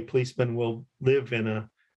 someday policemen will live in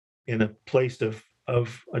a place of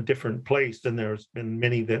a different place. And there's been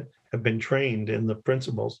many that have been trained in the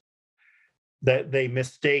principles that they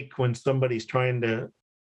mistake when somebody's trying to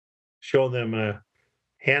show them a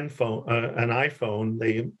handphone, an iPhone.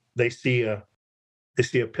 They see a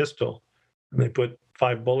pistol and they put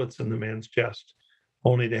 5 bullets in the man's chest,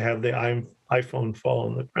 only to have the iPhone fall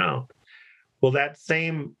on the ground. Well, that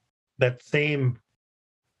same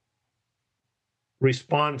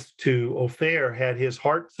response to Ofer had his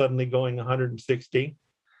heart suddenly going 160,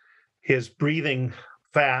 his breathing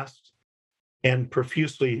fast and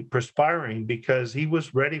profusely perspiring because he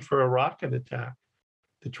was ready for a rocket attack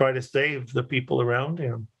to try to save the people around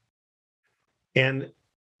him. And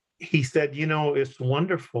he said, it's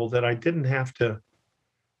wonderful that I didn't have to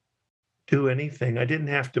do anything. I didn't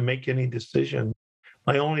have to make any decision.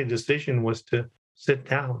 My only decision was to sit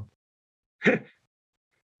down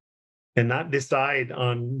and not decide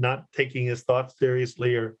on not taking his thoughts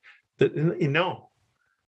seriously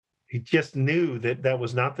he just knew that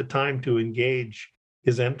was not the time to engage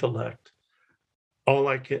his intellect.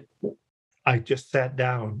 I just sat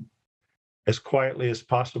down as quietly as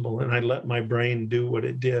possible and I let my brain do what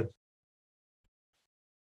it did.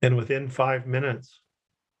 And within 5 minutes,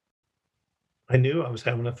 I knew I was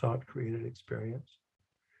having a thought-created experience.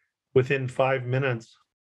 Within 5 minutes,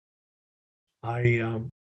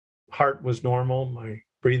 heart was normal, my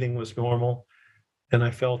breathing was normal, and I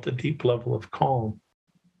felt a deep level of calm.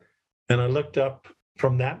 And I looked up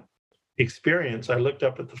from that experience, I looked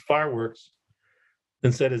up at the fireworks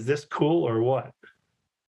and said, is this cool or what?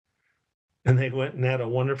 And they went and had a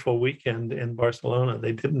wonderful weekend in Barcelona.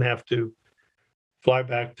 They didn't have to fly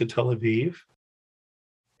back to Tel Aviv.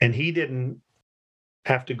 And he didn't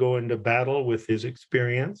have to go into battle with his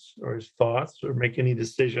experience or his thoughts or make any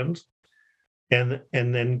decisions. and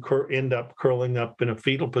then end up curling up in a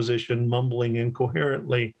fetal position, mumbling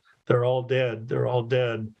incoherently, "They're all dead. They're all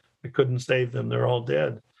dead. I couldn't save them. They're all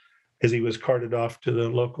dead," as he was carted off to the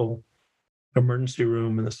local emergency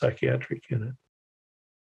room in the psychiatric unit.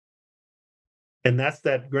 And that's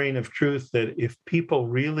that grain of truth that if people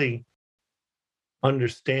really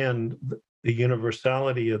understand the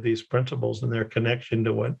universality of these principles and their connection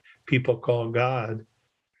to what people call God,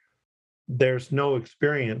 there's no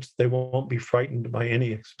experience. They won't be frightened by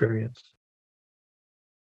any experience.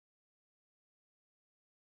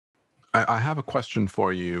 I have a question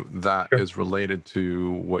for you that Sure. is related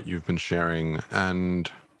to what you've been sharing,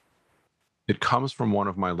 and it comes from one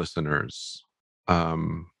of my listeners.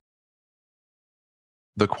 Um,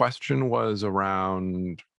 the question was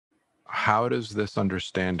around, how does this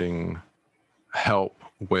understanding help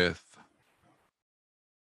with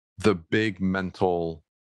the big mental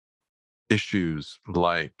issues,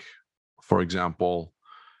 like, for example,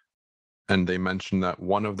 and they mentioned that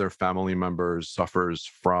one of their family members suffers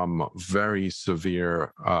from very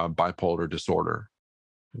severe bipolar disorder,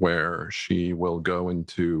 where she will go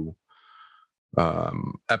into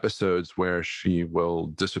episodes where she will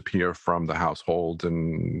disappear from the household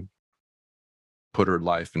and put her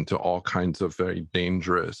life into all kinds of very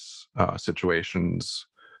dangerous situations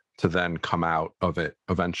to then come out of it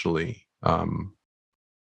eventually.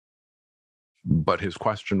 But his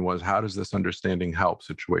question was, how does this understanding help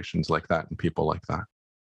situations like that and people like that?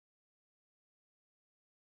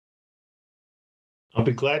 I'll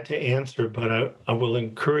be glad to answer, but I will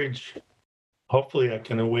encourage, hopefully I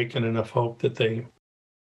can awaken enough hope that they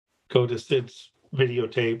go to Sid's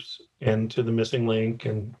videotapes and to the missing link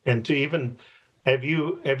and to even, have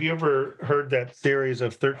you ever heard that series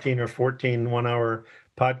of 13 or 14 1-hour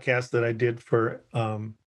podcasts that I did for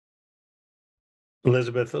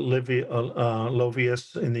Elizabeth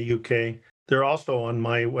Lovius in the UK? They're also on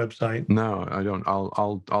my website. No, I don't.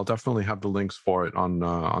 I'll definitely have the links for it on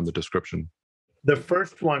the description. The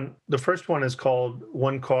first one is called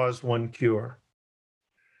One Cause, One Cure.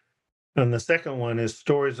 And the second one is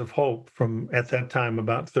Stories of Hope from, at that time,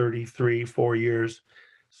 about 4 years.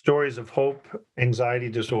 Stories of Hope, Anxiety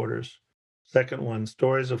Disorders. Second one,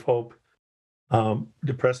 Stories of Hope,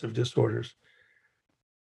 Depressive Disorders.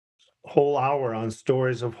 Whole hour on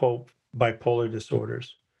Stories of Hope, Bipolar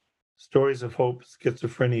Disorders. Stories of Hope,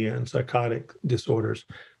 Schizophrenia and Psychotic Disorders.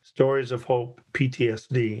 Stories of Hope,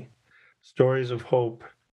 PTSD. Stories of Hope,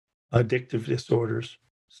 Addictive Disorders.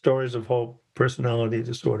 Stories of Hope, Personality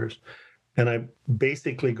Disorders. And I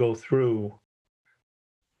basically go through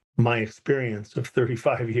my experience of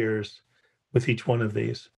 35 years with each one of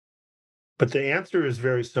these. But the answer is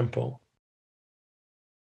very simple.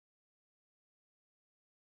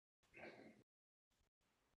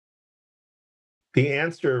 The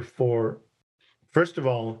answer first of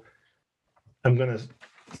all, I'm going to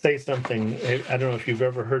say something. I don't know if you've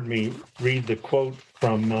ever heard me read the quote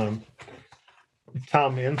from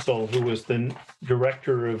Tom Insel, who was the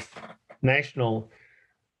director of the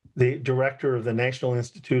National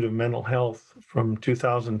Institute of Mental Health from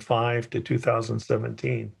 2005 to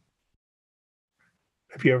 2017.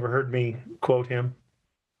 Have you ever heard me quote him?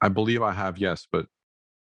 I believe I have, yes, but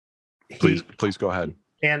please go ahead.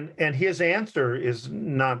 And his answer is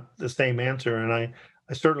not the same answer, and I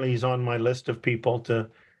certainly, he's on my list of people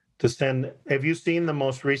to send. Have you seen the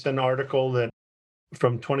most recent article that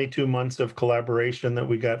from 22 months of collaboration that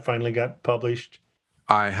we finally got published?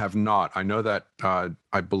 I have not. I know that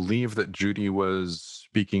I believe that Judy was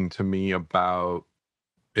speaking to me about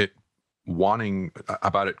it kind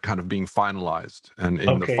of being finalized and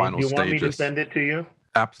in the final do you stages. want me to send it to you?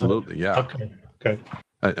 Absolutely, yeah. Okay.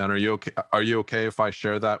 And are you okay? Are you okay if I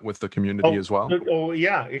share that with the community as well? Oh,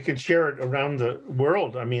 yeah. You can share it around the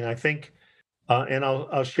world. I mean, I think, and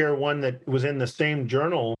I'll share one that was in the same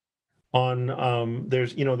journal on.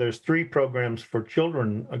 There's 3 programs for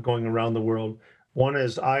children going around the world. One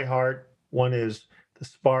is iHeart, one is the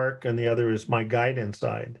Spark, and the other is My Guide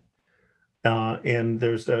Inside. And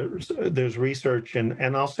there's research,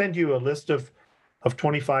 and I'll send you a list of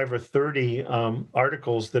 25 or 30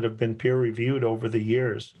 articles that have been peer reviewed over the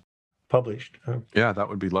years, published. Yeah, that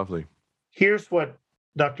would be lovely. Here's what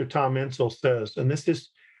Dr. Tom Insel says, and this is,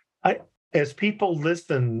 as people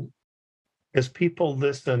listen,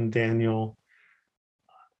 Daniel,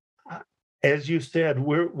 as you said,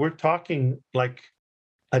 we're talking like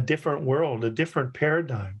a different world, a different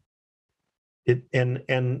paradigm. And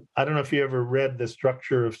I don't know if you ever read The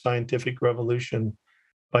Structure of Scientific Revolution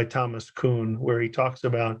by Thomas Kuhn, where he talks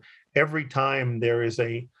about every time there is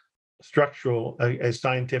a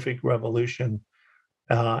scientific revolution,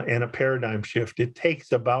 and a paradigm shift. It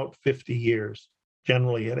takes about 50 years,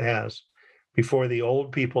 generally it has, before the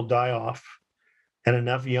old people die off and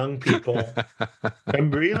enough young people,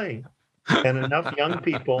 and really, and enough young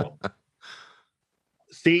people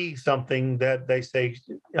see something that they say,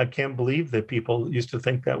 I can't believe that people used to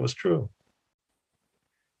think that was true.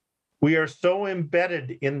 We are so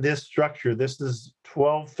embedded in this structure. This is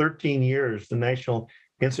 12, 13 years, the National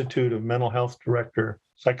Institute of Mental Health Director,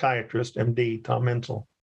 psychiatrist, MD, Tom Insel.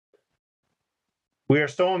 We are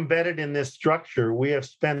so embedded in this structure. We have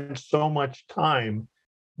spent so much time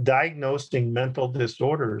diagnosing mental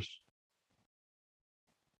disorders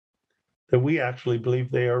that we actually believe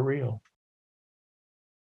they are real.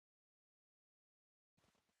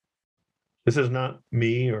 This is not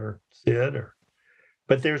me or Sid,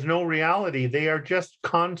 but there's no reality. They are just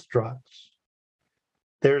constructs.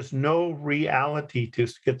 There's no reality to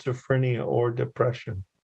schizophrenia or depression.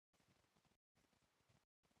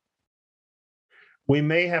 We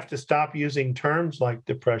may have to stop using terms like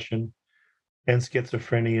depression and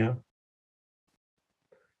schizophrenia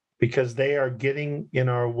because they are getting in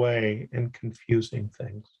our way and confusing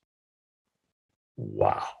things.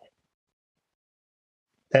 Wow.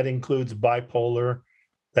 That includes bipolar,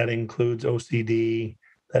 that includes OCD,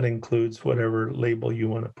 that includes whatever label you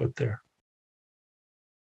want to put there.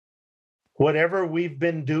 Whatever we've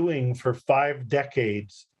been doing for 5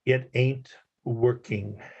 decades, it ain't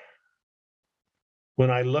working. When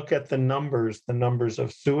I look at the numbers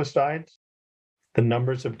of suicides, the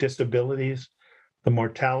numbers of disabilities, the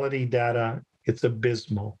mortality data, it's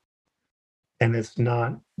abysmal. And it's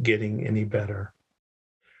not getting any better.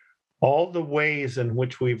 All the ways in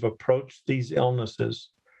which we've approached these illnesses,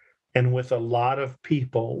 and with a lot of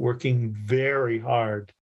people working very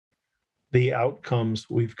hard, the outcomes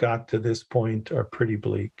we've got to this point are pretty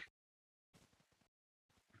bleak.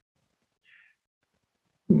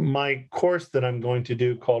 My course that I'm going to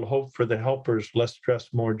do called Hope for the Helpers, Less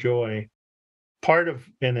Stress, More Joy, part of,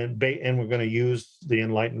 and we're going to use The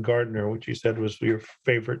Enlightened Gardener, which you said was your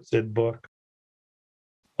favorite Sid book.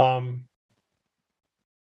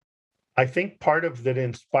 I think part of that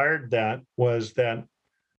inspired that was that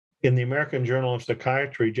in the American Journal of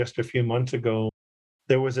Psychiatry just a few months ago,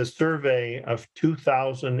 there was a survey of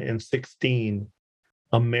 2016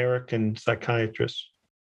 American psychiatrists.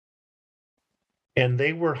 And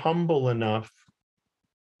they were humble enough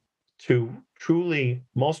to truly,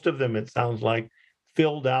 most of them, it sounds like,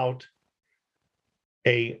 filled out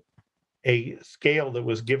a scale that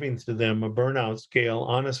was given to them, a burnout scale,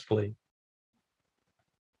 honestly,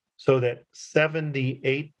 so that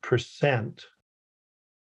 78%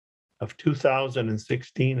 of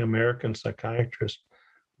 2016 American psychiatrists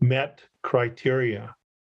met criteria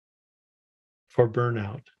for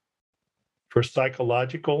burnout, for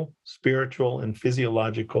psychological, spiritual, and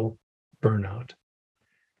physiological burnout.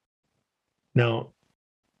 Now,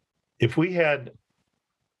 if we had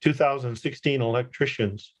 2016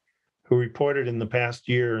 electricians who reported in the past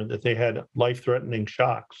year that they had life-threatening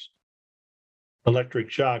shocks, electric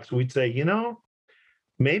shocks, we'd say,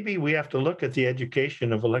 maybe we have to look at the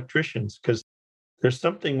education of electricians because there's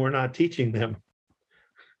something we're not teaching them,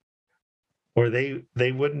 or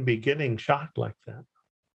they wouldn't be getting shocked like that.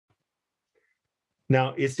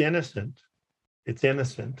 Now, it's innocent.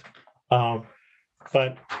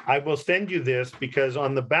 But I will send you this because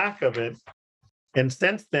on the back of it, and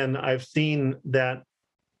since then I've seen that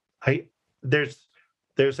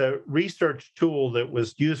there's a research tool that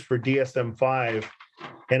was used for DSM-5,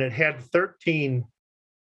 and it had 13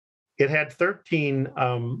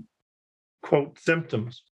 quote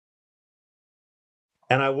symptoms.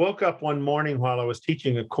 And I woke up one morning while I was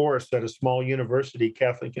teaching a course at a small university,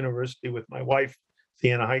 Catholic university, with my wife,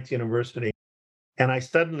 Siena Heights University. And I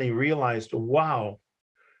suddenly realized, wow,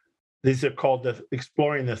 these are called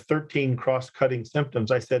exploring the 13 cross-cutting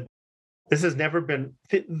symptoms. I said, this has never been,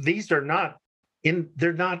 these are not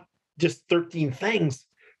they're not just 13 things,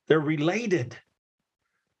 they're related.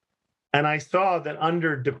 And I saw that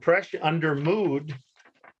under depression, under mood,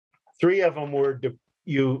 3 of them were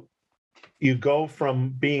you go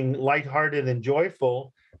from being lighthearted and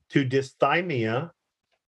joyful to dysthymia,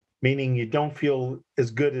 meaning you don't feel as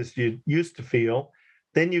good as you used to feel.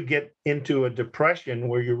 Then you get into a depression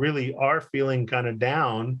where you really are feeling kind of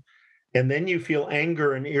down. And then you feel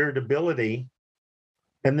anger and irritability.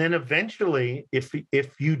 And then eventually, if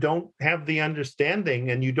you don't have the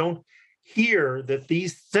understanding and you don't hear that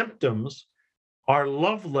these symptoms are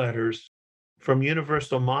love letters from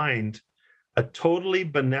Universal Mind, a totally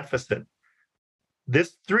beneficent.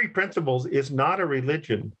 This 3 principles is not a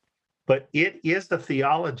religion, but it is a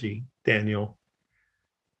theology, Daniel.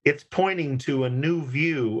 It's pointing to a new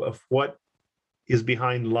view of what is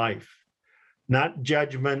behind life, not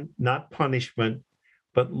judgment, not punishment,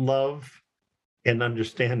 but love and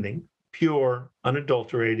understanding, pure,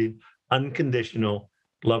 unadulterated, unconditional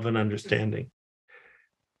love and understanding.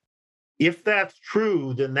 If that's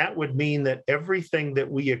true, then that would mean that everything that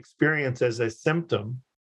we experience as a symptom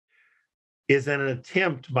is an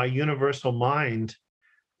attempt by universal mind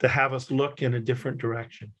to have us look in a different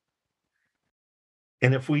direction.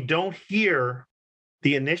 And if we don't hear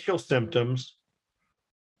the initial symptoms,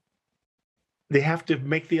 they have to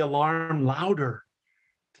make the alarm louder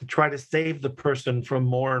to try to save the person from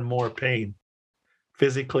more and more pain,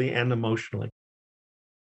 physically and emotionally.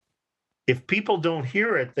 If people don't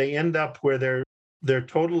hear it, they end up where they're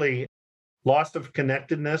totally lost of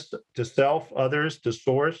connectedness to self, others, to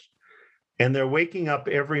source, and they're waking up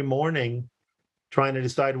every morning trying to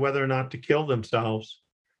decide whether or not to kill themselves,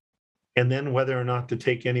 and then whether or not to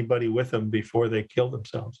take anybody with them before they kill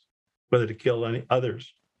themselves, whether to kill any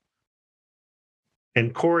others.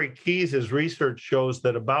 And Corey Keyes' research shows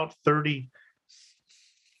that about 15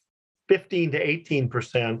 to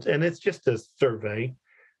 18%, and it's just a survey,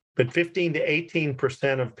 but 15 to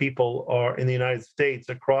 18% of people are in the United States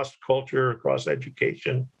across culture, across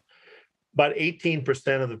education. About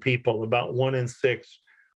 18% of the people, about 1 in 6,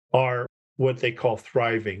 are what they call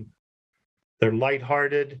thriving. They're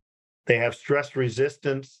lighthearted. They have stress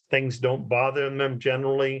resistance. Things don't bother them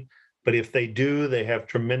generally, but if they do, they have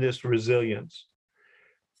tremendous resilience.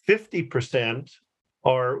 50%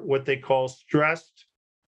 are what they call stressed,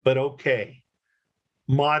 but okay.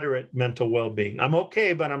 Moderate mental well-being. I'm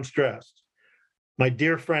okay, but I'm stressed. My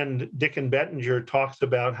dear friend Dickon Bettinger talks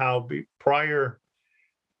about how prior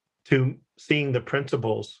to seeing the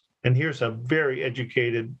principles, and here's a very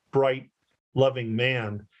educated, bright, loving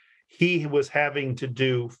man, he was having to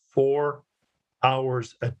do 4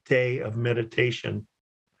 hours a day of meditation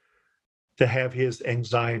to have his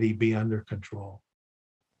anxiety be under control.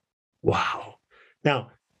 Wow.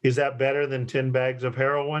 Now, is that better than 10 bags of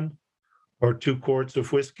heroin or 2 quarts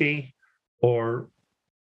of whiskey or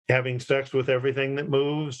having sex with everything that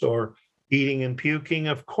moves or eating and puking?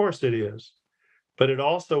 Of course it is. But it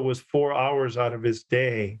also was 4 hours out of his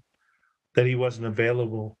day that he wasn't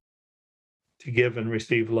available to give and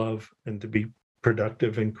receive love and to be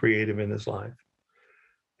productive and creative in his life.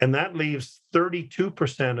 And that leaves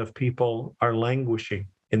 32% of people are languishing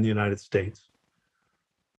in the United States.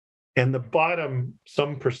 And the bottom,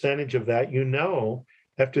 some percentage of that,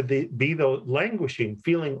 have to be the languishing,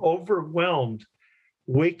 feeling overwhelmed,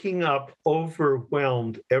 waking up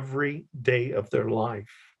overwhelmed every day of their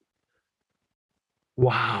life.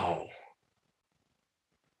 Wow.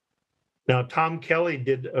 Now, Tom Kelly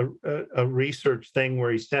did a research thing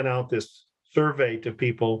where he sent out this survey to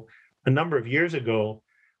people a number of years ago.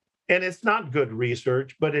 And it's not good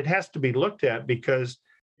research, but it has to be looked at because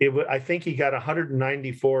I think he got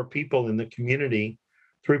 194 people in the community,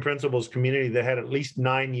 Three Principles community, that had at least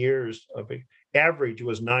 9 years of average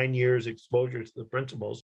was 9 years exposure to the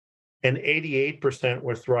principles. And 88%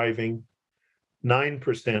 were thriving,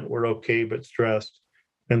 9% were okay but stressed,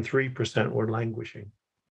 and 3% were languishing.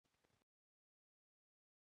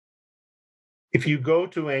 If you go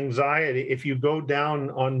to anxiety, if you go down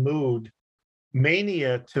on mood,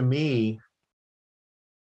 mania to me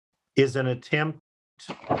is an attempt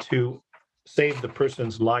to save the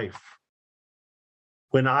person's life.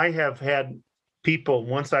 When I have had people,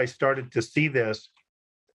 once I started to see this,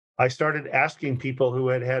 I started asking people who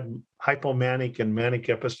had had hypomanic and manic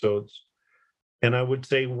episodes. And I would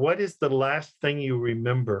say, what is the last thing you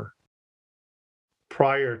remember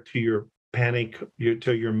prior to your panic,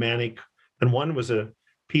 to your manic? And one was a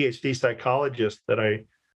PhD psychologist that I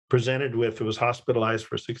presented with, who was hospitalized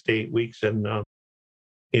for 6 to 8 weeks in the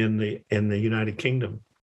United Kingdom,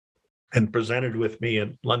 and presented with me at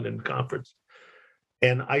London conference.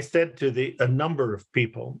 And I said to a number of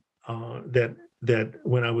people that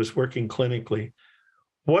when I was working clinically,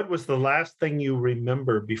 what was the last thing you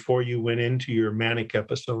remember before you went into your manic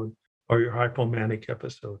episode or your hypomanic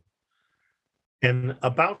episode? And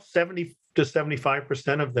about 70 to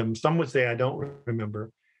 75% of them, some would say, I don't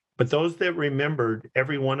remember. But those that remembered,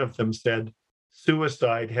 every one of them said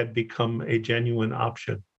suicide had become a genuine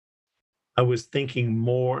option. I was thinking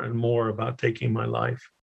more and more about taking my life.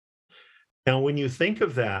 Now, when you think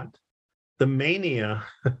of that, the mania,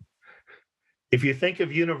 if you think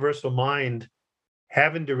of universal mind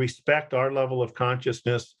having to respect our level of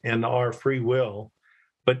consciousness and our free will,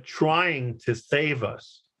 but trying to save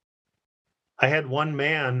us. I had one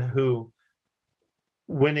man who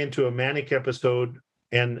went into a manic episode,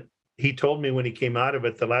 and he told me when he came out of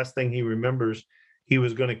it, the last thing he remembers He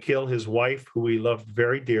was going to kill his wife, who he loved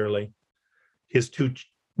very dearly, his two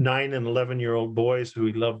 9 and 11-year-old boys, who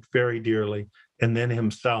he loved very dearly, and then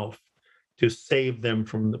himself, to save them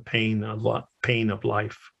from the pain of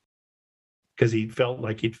life, because he felt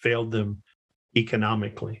like he'd failed them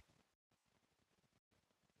economically.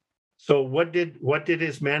 So what did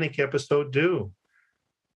his manic episode do?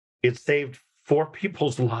 It saved 4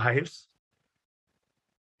 people's lives,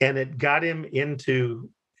 and it got him into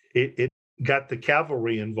it got the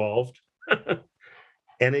cavalry involved,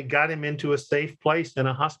 and it got him into a safe place in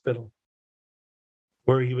a hospital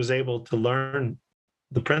where he was able to learn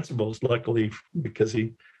the principles, luckily, because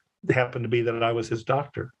he happened to be that I was his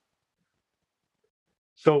doctor.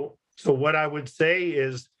 So what I would say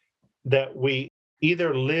is that we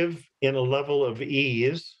either live in a level of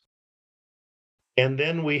ease, and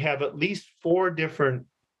then we have at least 4 different,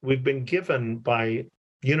 we've been given by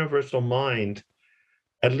universal mind,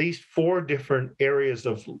 at least 4 different areas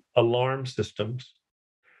of alarm systems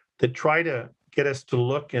that try to get us to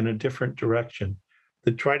look in a different direction,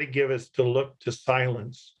 that try to give us to look to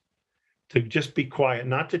silence, to just be quiet,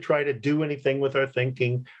 not to try to do anything with our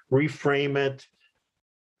thinking, reframe it.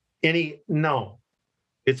 No,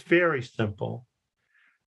 it's very simple.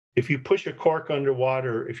 If you push a cork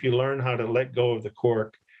underwater, if you learn how to let go of the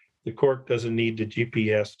cork doesn't need the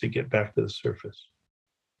GPS to get back to the surface.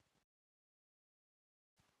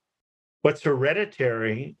 What's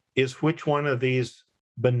hereditary is which one of these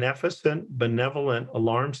benevolent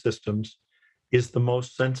alarm systems is the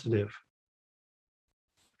most sensitive.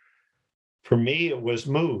 For me, it was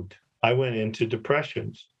mood. I went into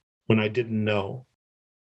depressions when I didn't know.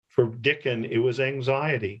 For Dickon, it was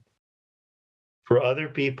anxiety. For other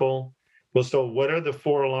people, well, so what are the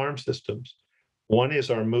 4 alarm systems? One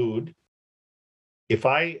is our mood. If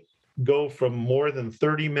I go from more than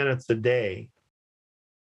 30 minutes a day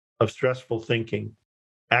of stressful thinking,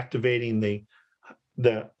 activating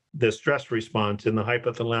the stress response in the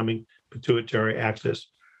hypothalamic pituitary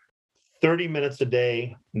axis, 30 minutes a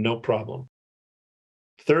day, no problem.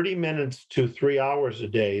 30 minutes to 3 hours a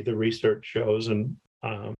day, the research shows, and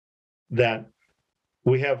that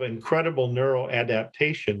we have incredible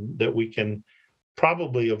neuroadaptation that we can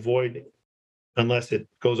probably avoid, unless it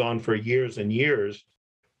goes on for years and years,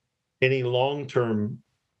 any long-term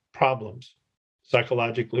problems,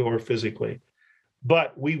 psychologically or physically.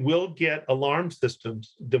 But we will get alarm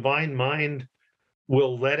systems. Divine Mind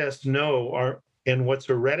will let us know, and what's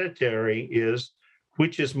hereditary is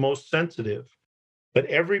which is most sensitive. But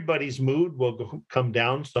everybody's mood will come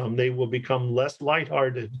down some. They will become less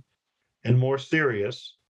lighthearted and more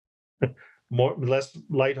serious, less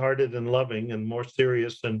lighthearted and loving, and more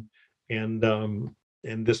serious and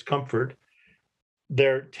discomfort.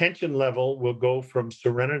 Their tension level will go from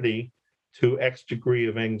serenity to X degree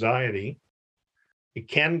of anxiety. It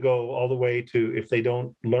can go all the way to, if they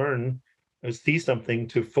don't learn or see something,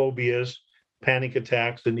 to phobias, panic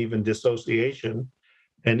attacks, and even dissociation,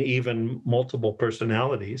 and even multiple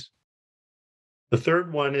personalities. The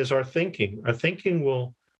third one is our thinking. Our thinking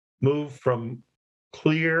will move from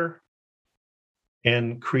clear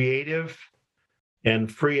and creative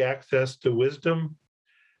and free access to wisdom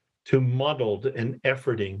to muddled and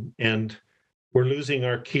efforting. And we're losing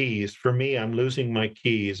our keys. For me, I'm losing my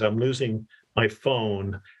keys. I'm losing my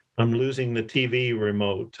phone. I'm losing the TV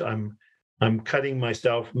remote. I'm cutting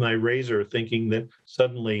myself with my razor, thinking that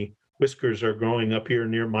suddenly whiskers are growing up here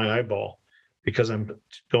near my eyeball because I'm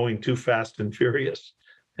going too fast and furious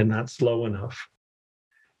and not slow enough.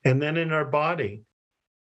 And then in our body,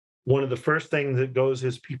 one of the first things that goes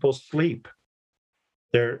is people sleep.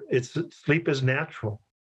 Sleep is natural.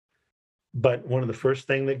 But one of the first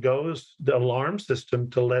things that goes, the alarm system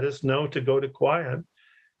to let us know to go to quiet,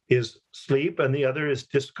 is sleep, and the other is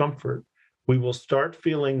discomfort. We will start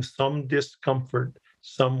feeling some discomfort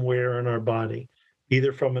somewhere in our body,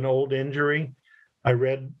 either from an old injury. I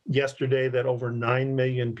read yesterday that over 9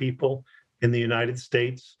 million people in the United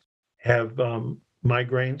States have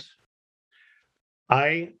migraines.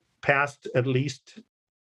 I passed at least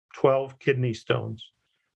 12 kidney stones,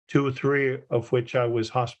 2 or 3 of which I was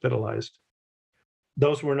hospitalized.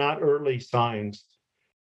 Those were not early signs.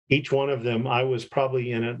 Each one of them, I was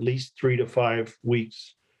probably in at least 3 to 5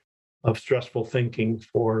 weeks of stressful thinking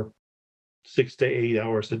for 6 to 8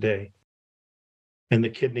 hours a day. And the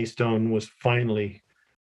kidney stone was finally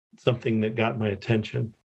something that got my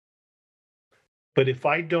attention. But if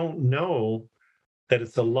I don't know that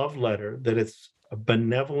it's a love letter, that it's a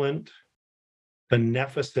benevolent,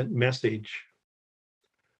 beneficent message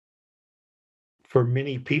for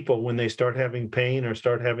many people, when they start having pain or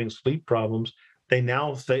start having sleep problems, they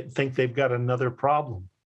now think they've got another problem.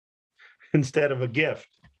 instead of a gift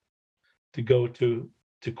to go to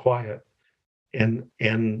quiet and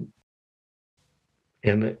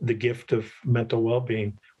the gift of mental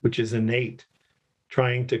well-being, which is innate,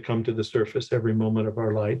 trying to come to the surface every moment of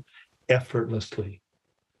our life effortlessly.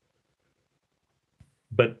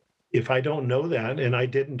 But if I don't know that, and I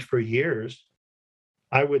didn't for years,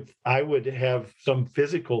 I would have some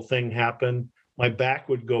physical thing happen. My back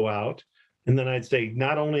would go out. And then I'd say,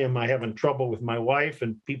 not only am I having trouble with my wife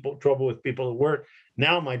and trouble with people at work,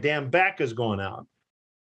 now my damn back is going out.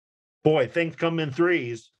 Boy, things come in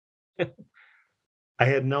threes. I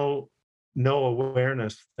had no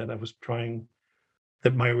awareness that I was trying,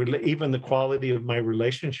 that even the quality of my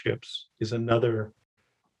relationships is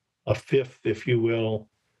a fifth, if you will,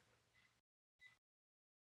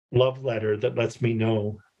 love letter that lets me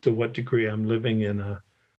know to what degree I'm living in a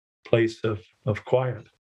place of quiet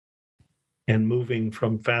and moving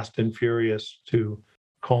from fast and furious to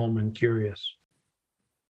calm and curious.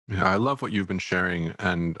 Yeah, I love what you've been sharing,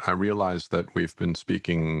 and I realize that we've been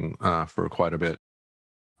speaking for quite a bit.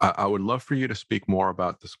 I would love for you to speak more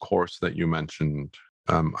about this course that you mentioned.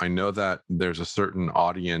 I know that there's a certain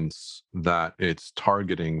audience that it's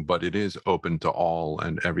targeting, but it is open to all,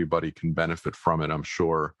 and everybody can benefit from it, I'm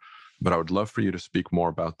sure. But I would love for you to speak more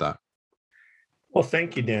about that. Well,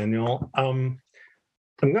 thank you, Daniel. I'm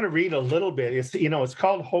going to read a little bit. It's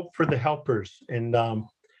called Hope for the Helpers, and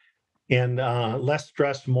less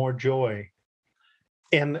stress, more joy.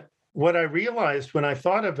 And what I realized when I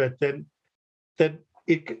thought of it, that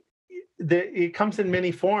it comes in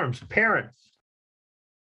many forms. Parents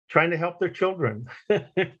trying to help their children,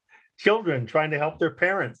 children trying to help their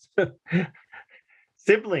parents,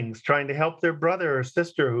 siblings trying to help their brother or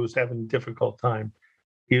sister who's having a difficult time.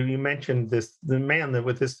 You mentioned the man that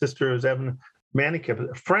with his sister who's having manic,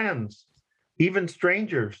 friends, even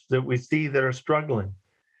strangers that we see that are struggling.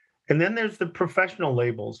 And then there's the professional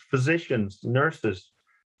labels: physicians, nurses,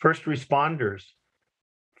 first responders,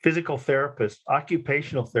 physical therapists,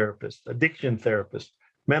 occupational therapists, addiction therapists,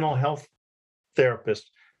 mental health therapists.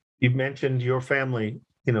 You've mentioned your family,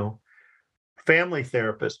 family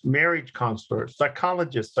therapists, marriage counselors,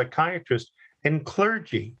 psychologists, psychiatrists, and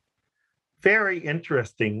clergy. Very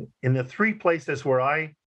interesting. In the three places where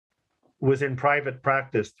I was in private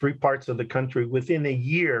practice, 3 parts of the country, within a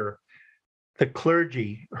year, the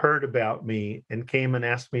clergy heard about me and came and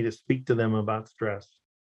asked me to speak to them about stress.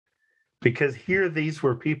 Because here, these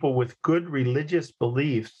were people with good religious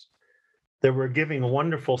beliefs that were giving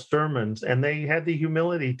wonderful sermons, and they had the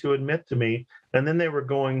humility to admit to me, and then they were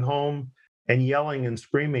going home and yelling and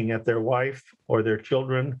screaming at their wife or their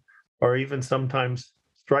children, or even sometimes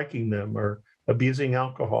striking them or abusing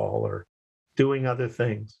alcohol or doing other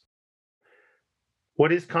things.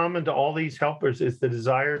 What is common to all these helpers is the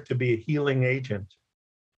desire to be a healing agent.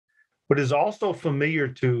 What is also familiar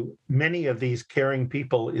to many of these caring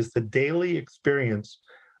people is the daily experience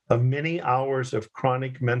of many hours of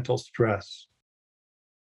chronic mental stress.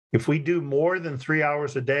 If we do more than 3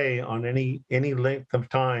 hours a day on any length of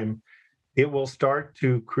time, it will start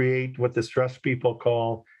to create what the stress people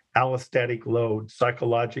call allostatic load,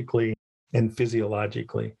 psychologically and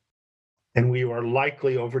physiologically. And we are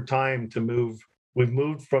likely over time we've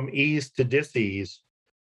moved from ease to dis-ease.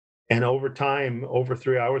 And over time, over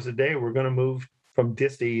 3 hours a day, we're going to move from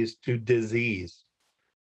dis-ease to disease,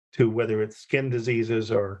 to whether it's skin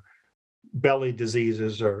diseases or belly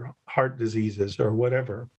diseases or heart diseases or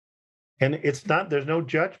whatever. And there's no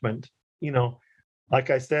judgment. Like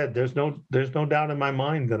I said, there's no doubt in my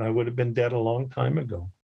mind that I would have been dead a long time ago.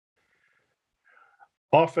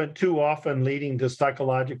 Too often leading to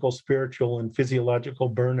psychological, spiritual, and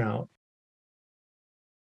physiological burnout.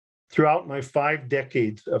 Throughout my 5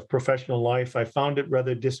 decades of professional life, I found it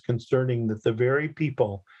rather disconcerting that the very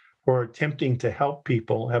people who are attempting to help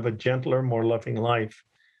people have a gentler, more loving life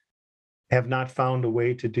have not found a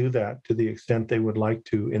way to do that to the extent they would like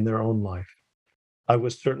to in their own life. I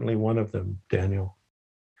was certainly one of them, Daniel.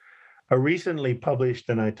 I recently published,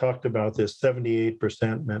 and I talked about this,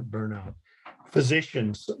 78% meant burnout.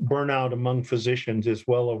 Physicians, burnout among physicians is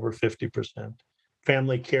well over 50%.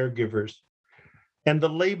 Family caregivers. And the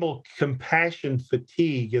label compassion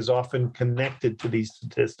fatigue is often connected to these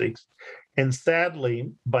statistics, and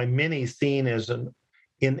sadly, by many seen as an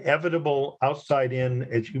inevitable outside-in,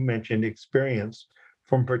 as you mentioned, experience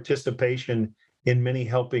from participation in many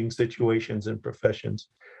helping situations and professions.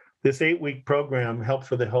 This 8-week program, Help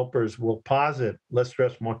for the Helpers, will posit, less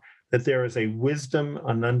stress, more, that there is a wisdom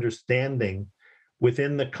and understanding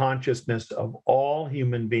within the consciousness of all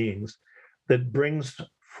human beings that brings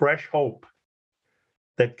fresh hope,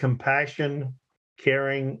 that compassion,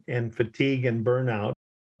 caring, and fatigue and burnout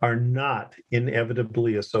are not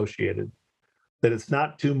inevitably associated, that it's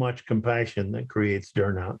not too much compassion that creates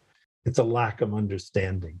burnout. It's a lack of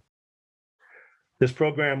understanding. This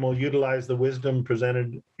program will utilize the wisdom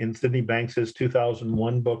presented in Sydney Banks's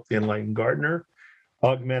 2001 book, The Enlightened Gardener,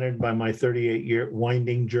 augmented by my 38-year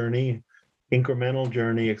winding journey, incremental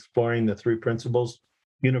journey, exploring the three principles,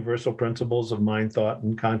 universal principles of mind, thought,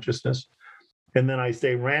 and consciousness. And then I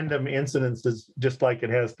say random incidences, just like it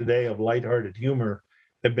has today, of lighthearted humor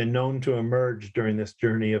have been known to emerge during this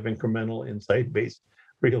journey of incremental insight-based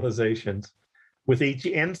realizations. With each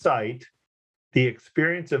insight, the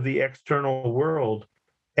experience of the external world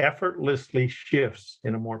effortlessly shifts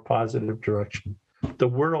in a more positive direction. The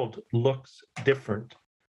world looks different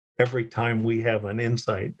every time we have an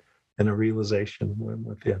insight and a realization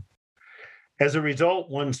within. As a result,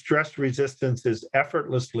 one's stress resistance is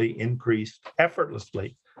effortlessly increased,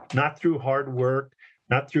 effortlessly, not through hard work,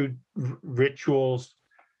 not through rituals.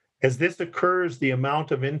 As this occurs, the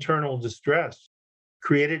amount of internal distress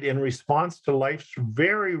created in response to life's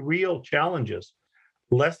very real challenges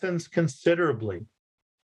lessens considerably,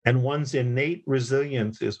 and one's innate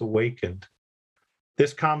resilience is awakened.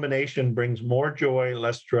 This combination brings more joy,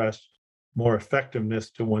 less stress, more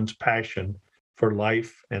effectiveness to one's passion for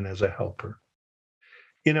life and as a helper.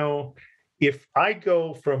 You know, if I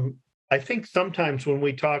go from, I think sometimes when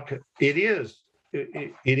we talk, it is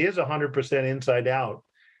 100% inside out.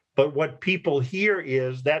 But what people hear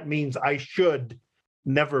is that means I should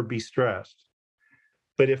never be stressed.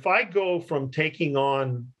 But if I go from taking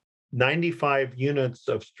on 95 units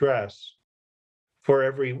of stress for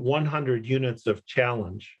every 100 units of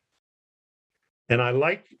challenge, and I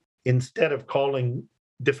like, instead of calling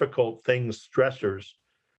difficult things stressors,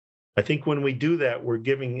 I think when we do that, we're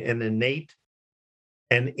giving an innate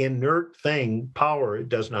and inert thing power it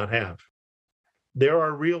does not have. There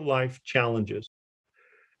are real life challenges.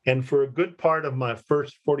 And for a good part of my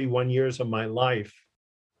first 41 years of my life,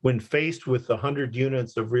 when faced with 100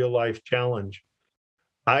 units of real life challenge,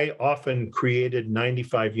 I often created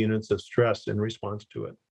 95 units of stress in response to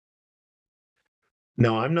it.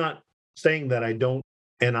 Now, I'm not saying that I don't,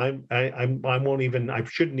 and I won't even, I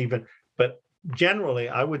shouldn't even, but generally,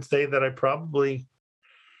 I would say that I probably,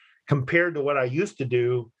 compared to what I used to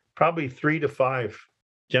do, probably 3 to 5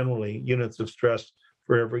 generally units of stress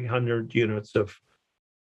for every 100 units of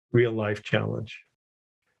real life challenge.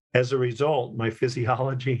 As a result, my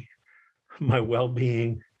physiology, my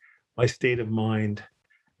well-being, my state of mind,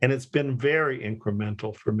 and it's been very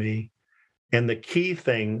incremental for me. And the key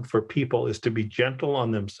thing for people is to be gentle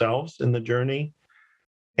on themselves in the journey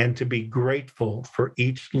and to be grateful for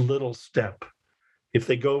each little step. If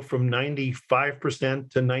they go from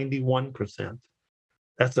 95% to 91%,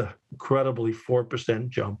 that's an incredibly 4%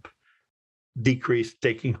 jump, decrease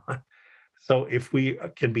taking on. So if we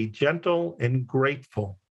can be gentle and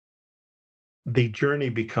grateful, the journey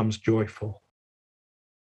becomes joyful.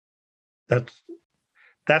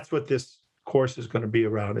 That's what this course is going to be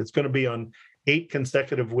around. It's going to be on 8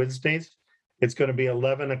 consecutive Wednesdays. It's going to be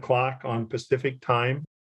 11 o'clock on Pacific time.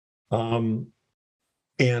 It's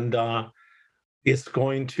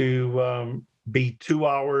going to be 2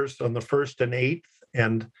 hours on the 1st and 8th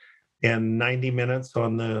and 90 minutes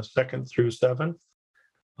on the 2nd through 7th.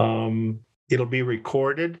 It'll be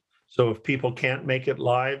recorded. So if people can't make it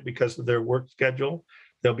live because of their work schedule,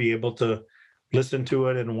 they'll be able to listen to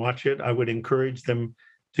it and watch it. I would encourage them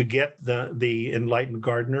to get the Enlightened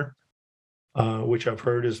Gardener, which I've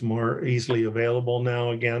heard is more easily available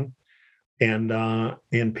now again, and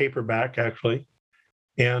in paperback actually.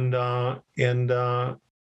 And I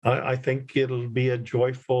think it'll be a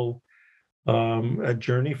joyful a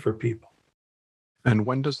journey for people. And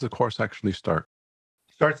when does the course actually start?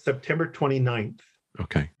 Starts September 29th.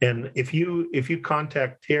 Okay. And if you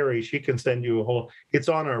contact Terry, she can send you it's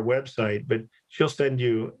on our website, but she'll send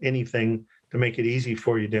you anything to make it easy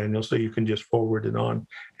for you, Daniel, so you can just forward it on.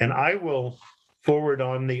 And I will forward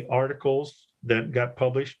on the articles that got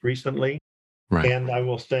published recently. Right. And I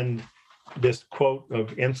will send this quote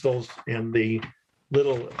of Ensel's and the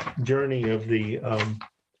little journey of the,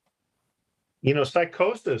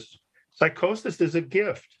 psychosis. Psychosis is a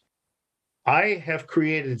gift. I have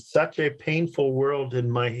created such a painful world in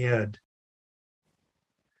my head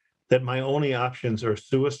that my only options are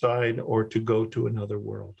suicide or to go to another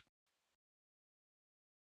world.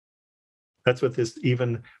 That's what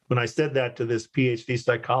even when I said that to this PhD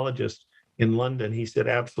psychologist in London, he said,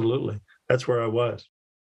 absolutely. That's where I was.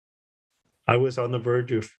 I was on the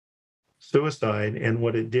verge of suicide, and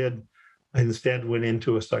what it did, I instead went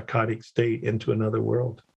into a psychotic state, into another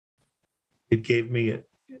world. It gave me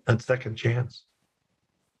a second chance.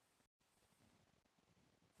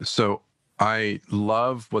 So I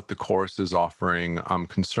love what the course is offering. I'm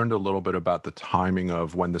concerned a little bit about the timing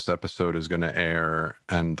of when this episode is going to air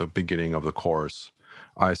and the beginning of the course.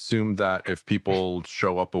 I assume that if people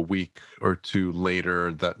show up a week or two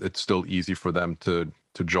later, that it's still easy for them to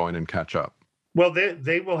join and catch up. Well,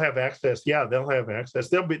 they will have access. Yeah, they'll have access.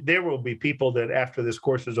 There will be people that after this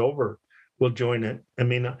course is over will join it. I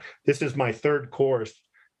mean, this is my third course.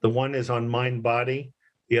 The one is on mind body.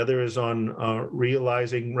 The other is on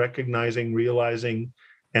recognizing, realizing,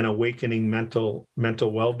 and awakening mental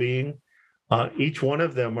well-being. Each one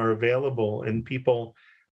of them are available, and people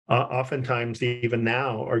oftentimes even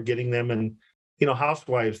now are getting them. And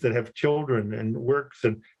housewives that have children and works,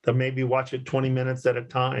 and they'll maybe watch it 20 minutes at a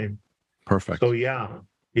time. Perfect. So yeah,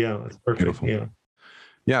 it's perfect. Beautiful. Yeah.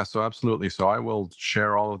 Yeah, so absolutely. So I will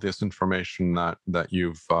share all of this information that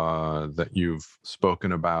you've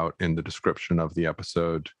spoken about in the description of the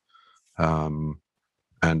episode, and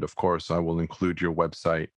of course I will include your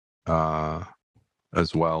website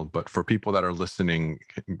as well. But for people that are listening,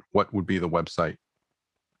 what would be the website?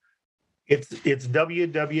 It's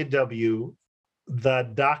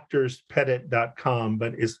www.thedoctorspettit.com,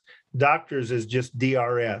 but doctors is just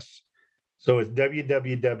DRS. So it's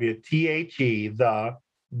www.the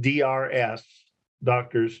DRS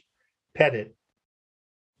doctors Pettit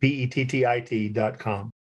PETTIT.com.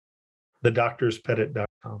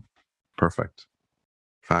 thedoctorspettit.com. Perfect.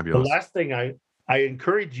 Fabulous. The last thing I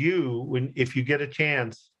encourage you, if you get a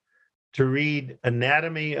chance, to read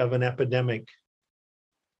Anatomy of an Epidemic: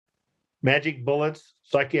 Magic Bullets,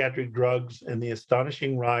 Psychiatric Drugs, and the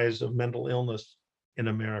Astonishing Rise of Mental Illness in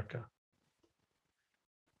America.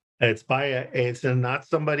 It's not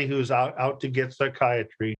somebody who's out to get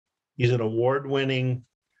psychiatry. He's an award-winning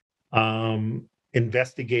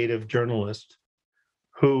investigative journalist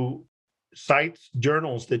who cites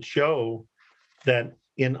journals that show that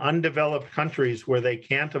in undeveloped countries where they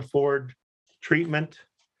can't afford treatment,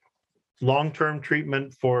 long-term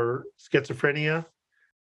treatment for schizophrenia,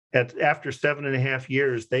 after 7.5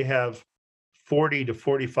 years, they have 40 to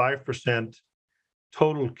 45%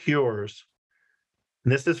 total cures.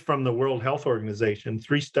 And this is from the World Health Organization,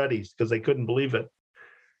 3 studies, because they couldn't believe it.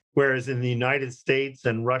 Whereas in the United States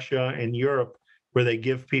and Russia and Europe, where they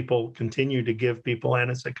continue to give people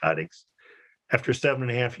antipsychotics, after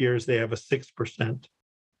 7.5 years, they have a 6%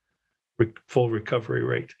 full recovery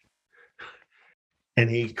rate. And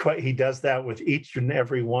he does that with each and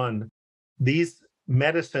every one. These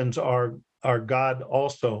medicines are God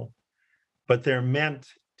also, but they're meant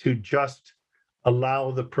to just allow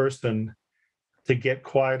the person to get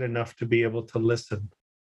quiet enough to be able to listen.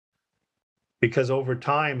 Because over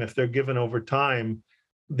time, if they're given over time,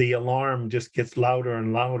 the alarm just gets louder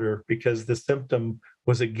and louder because the symptom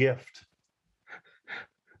was a gift.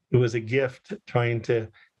 It was a gift trying to,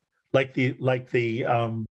 like the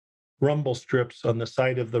rumble strips on the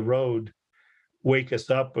side of the road, wake us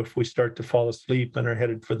up if we start to fall asleep and are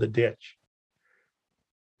headed for the ditch.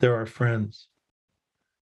 They're our friends.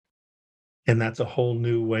 And that's a whole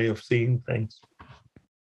new way of seeing things.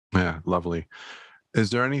 Yeah, lovely. Is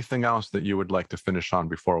there anything else that you would like to finish on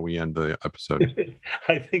before we end the episode?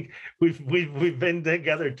 I think we've been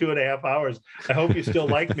together 2.5 hours. I hope you still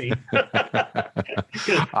like me.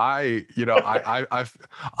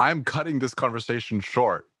 I'm cutting this conversation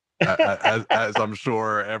short, as I'm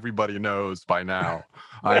sure everybody knows by now.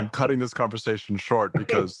 I'm cutting this conversation short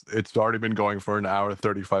because it's already been going for an hour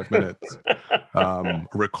 35 minutes,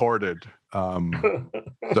 recorded.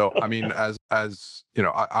 So, I mean, as you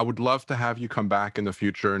know, I would love to have you come back in the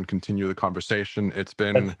future and continue the conversation. It's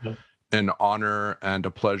been an honor and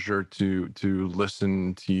a pleasure to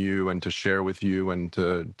listen to you and to share with you and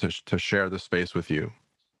to share the space with you.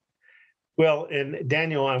 Well, and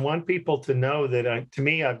Daniel, I want people to know that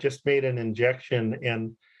I've just made an injection,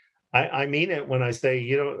 and I mean it when I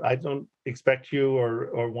say, I don't expect you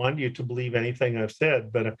or want you to believe anything I've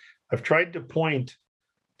said, but I've tried to point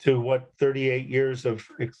to what 38 years of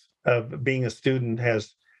being a student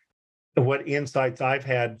what insights I've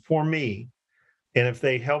had for me. And if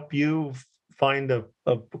they help you find a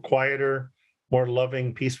quieter, more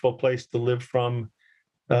loving, peaceful place to live from,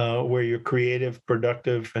 where you're creative,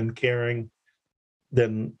 productive, and caring,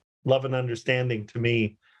 then love and understanding to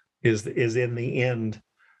me is in the end,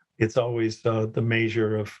 it's always the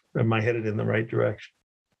measure of, am I headed in the right direction?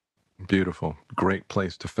 Beautiful. Great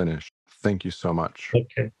place to finish. Thank you so much.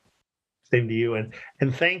 Okay. Same to you. And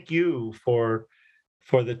thank you for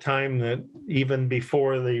the time that even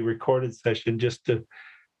before the recorded session, just to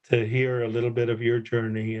hear a little bit of your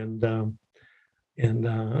journey, and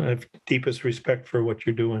I have deepest respect for what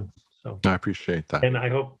you're doing. So I appreciate that. And I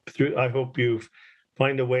hope you've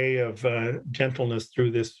find a way of gentleness through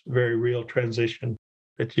this very real transition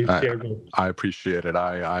that you've shared with. I appreciate it.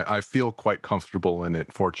 I feel quite comfortable in it,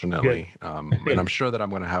 Good. fortunately, and I'm sure that I'm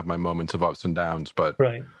going to have my moments of ups and downs, but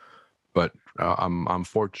Right. I'm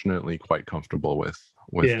fortunately quite comfortable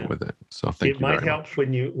Yeah. with it. So thank It you might very help much.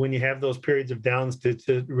 when you have those periods of downs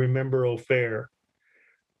to remember Ophir.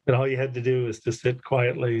 That all you had to do is to sit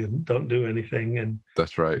quietly and don't do anything, and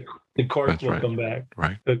That's right. the cork That's will right. come back.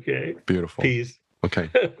 Right. Okay. Beautiful. Peace. Okay.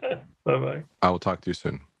 Bye-bye. I will talk to you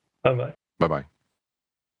soon. Bye-bye. Bye bye.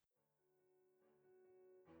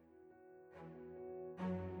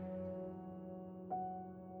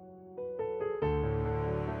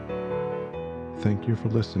 Thank you for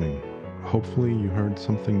listening. Hopefully, you heard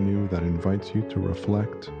something new that invites you to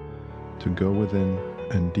reflect, to go within,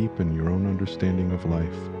 and deepen your own understanding of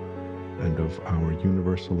life and of our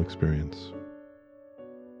universal experience.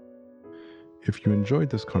 If you enjoyed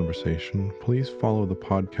this conversation, please follow the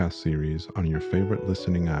podcast series on your favorite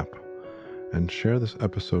listening app and share this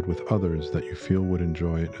episode with others that you feel would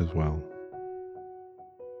enjoy it as well.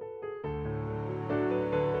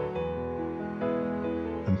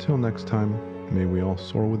 Until next time, may we all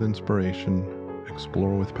soar with inspiration,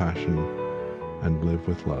 explore with passion, and live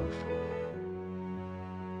with love.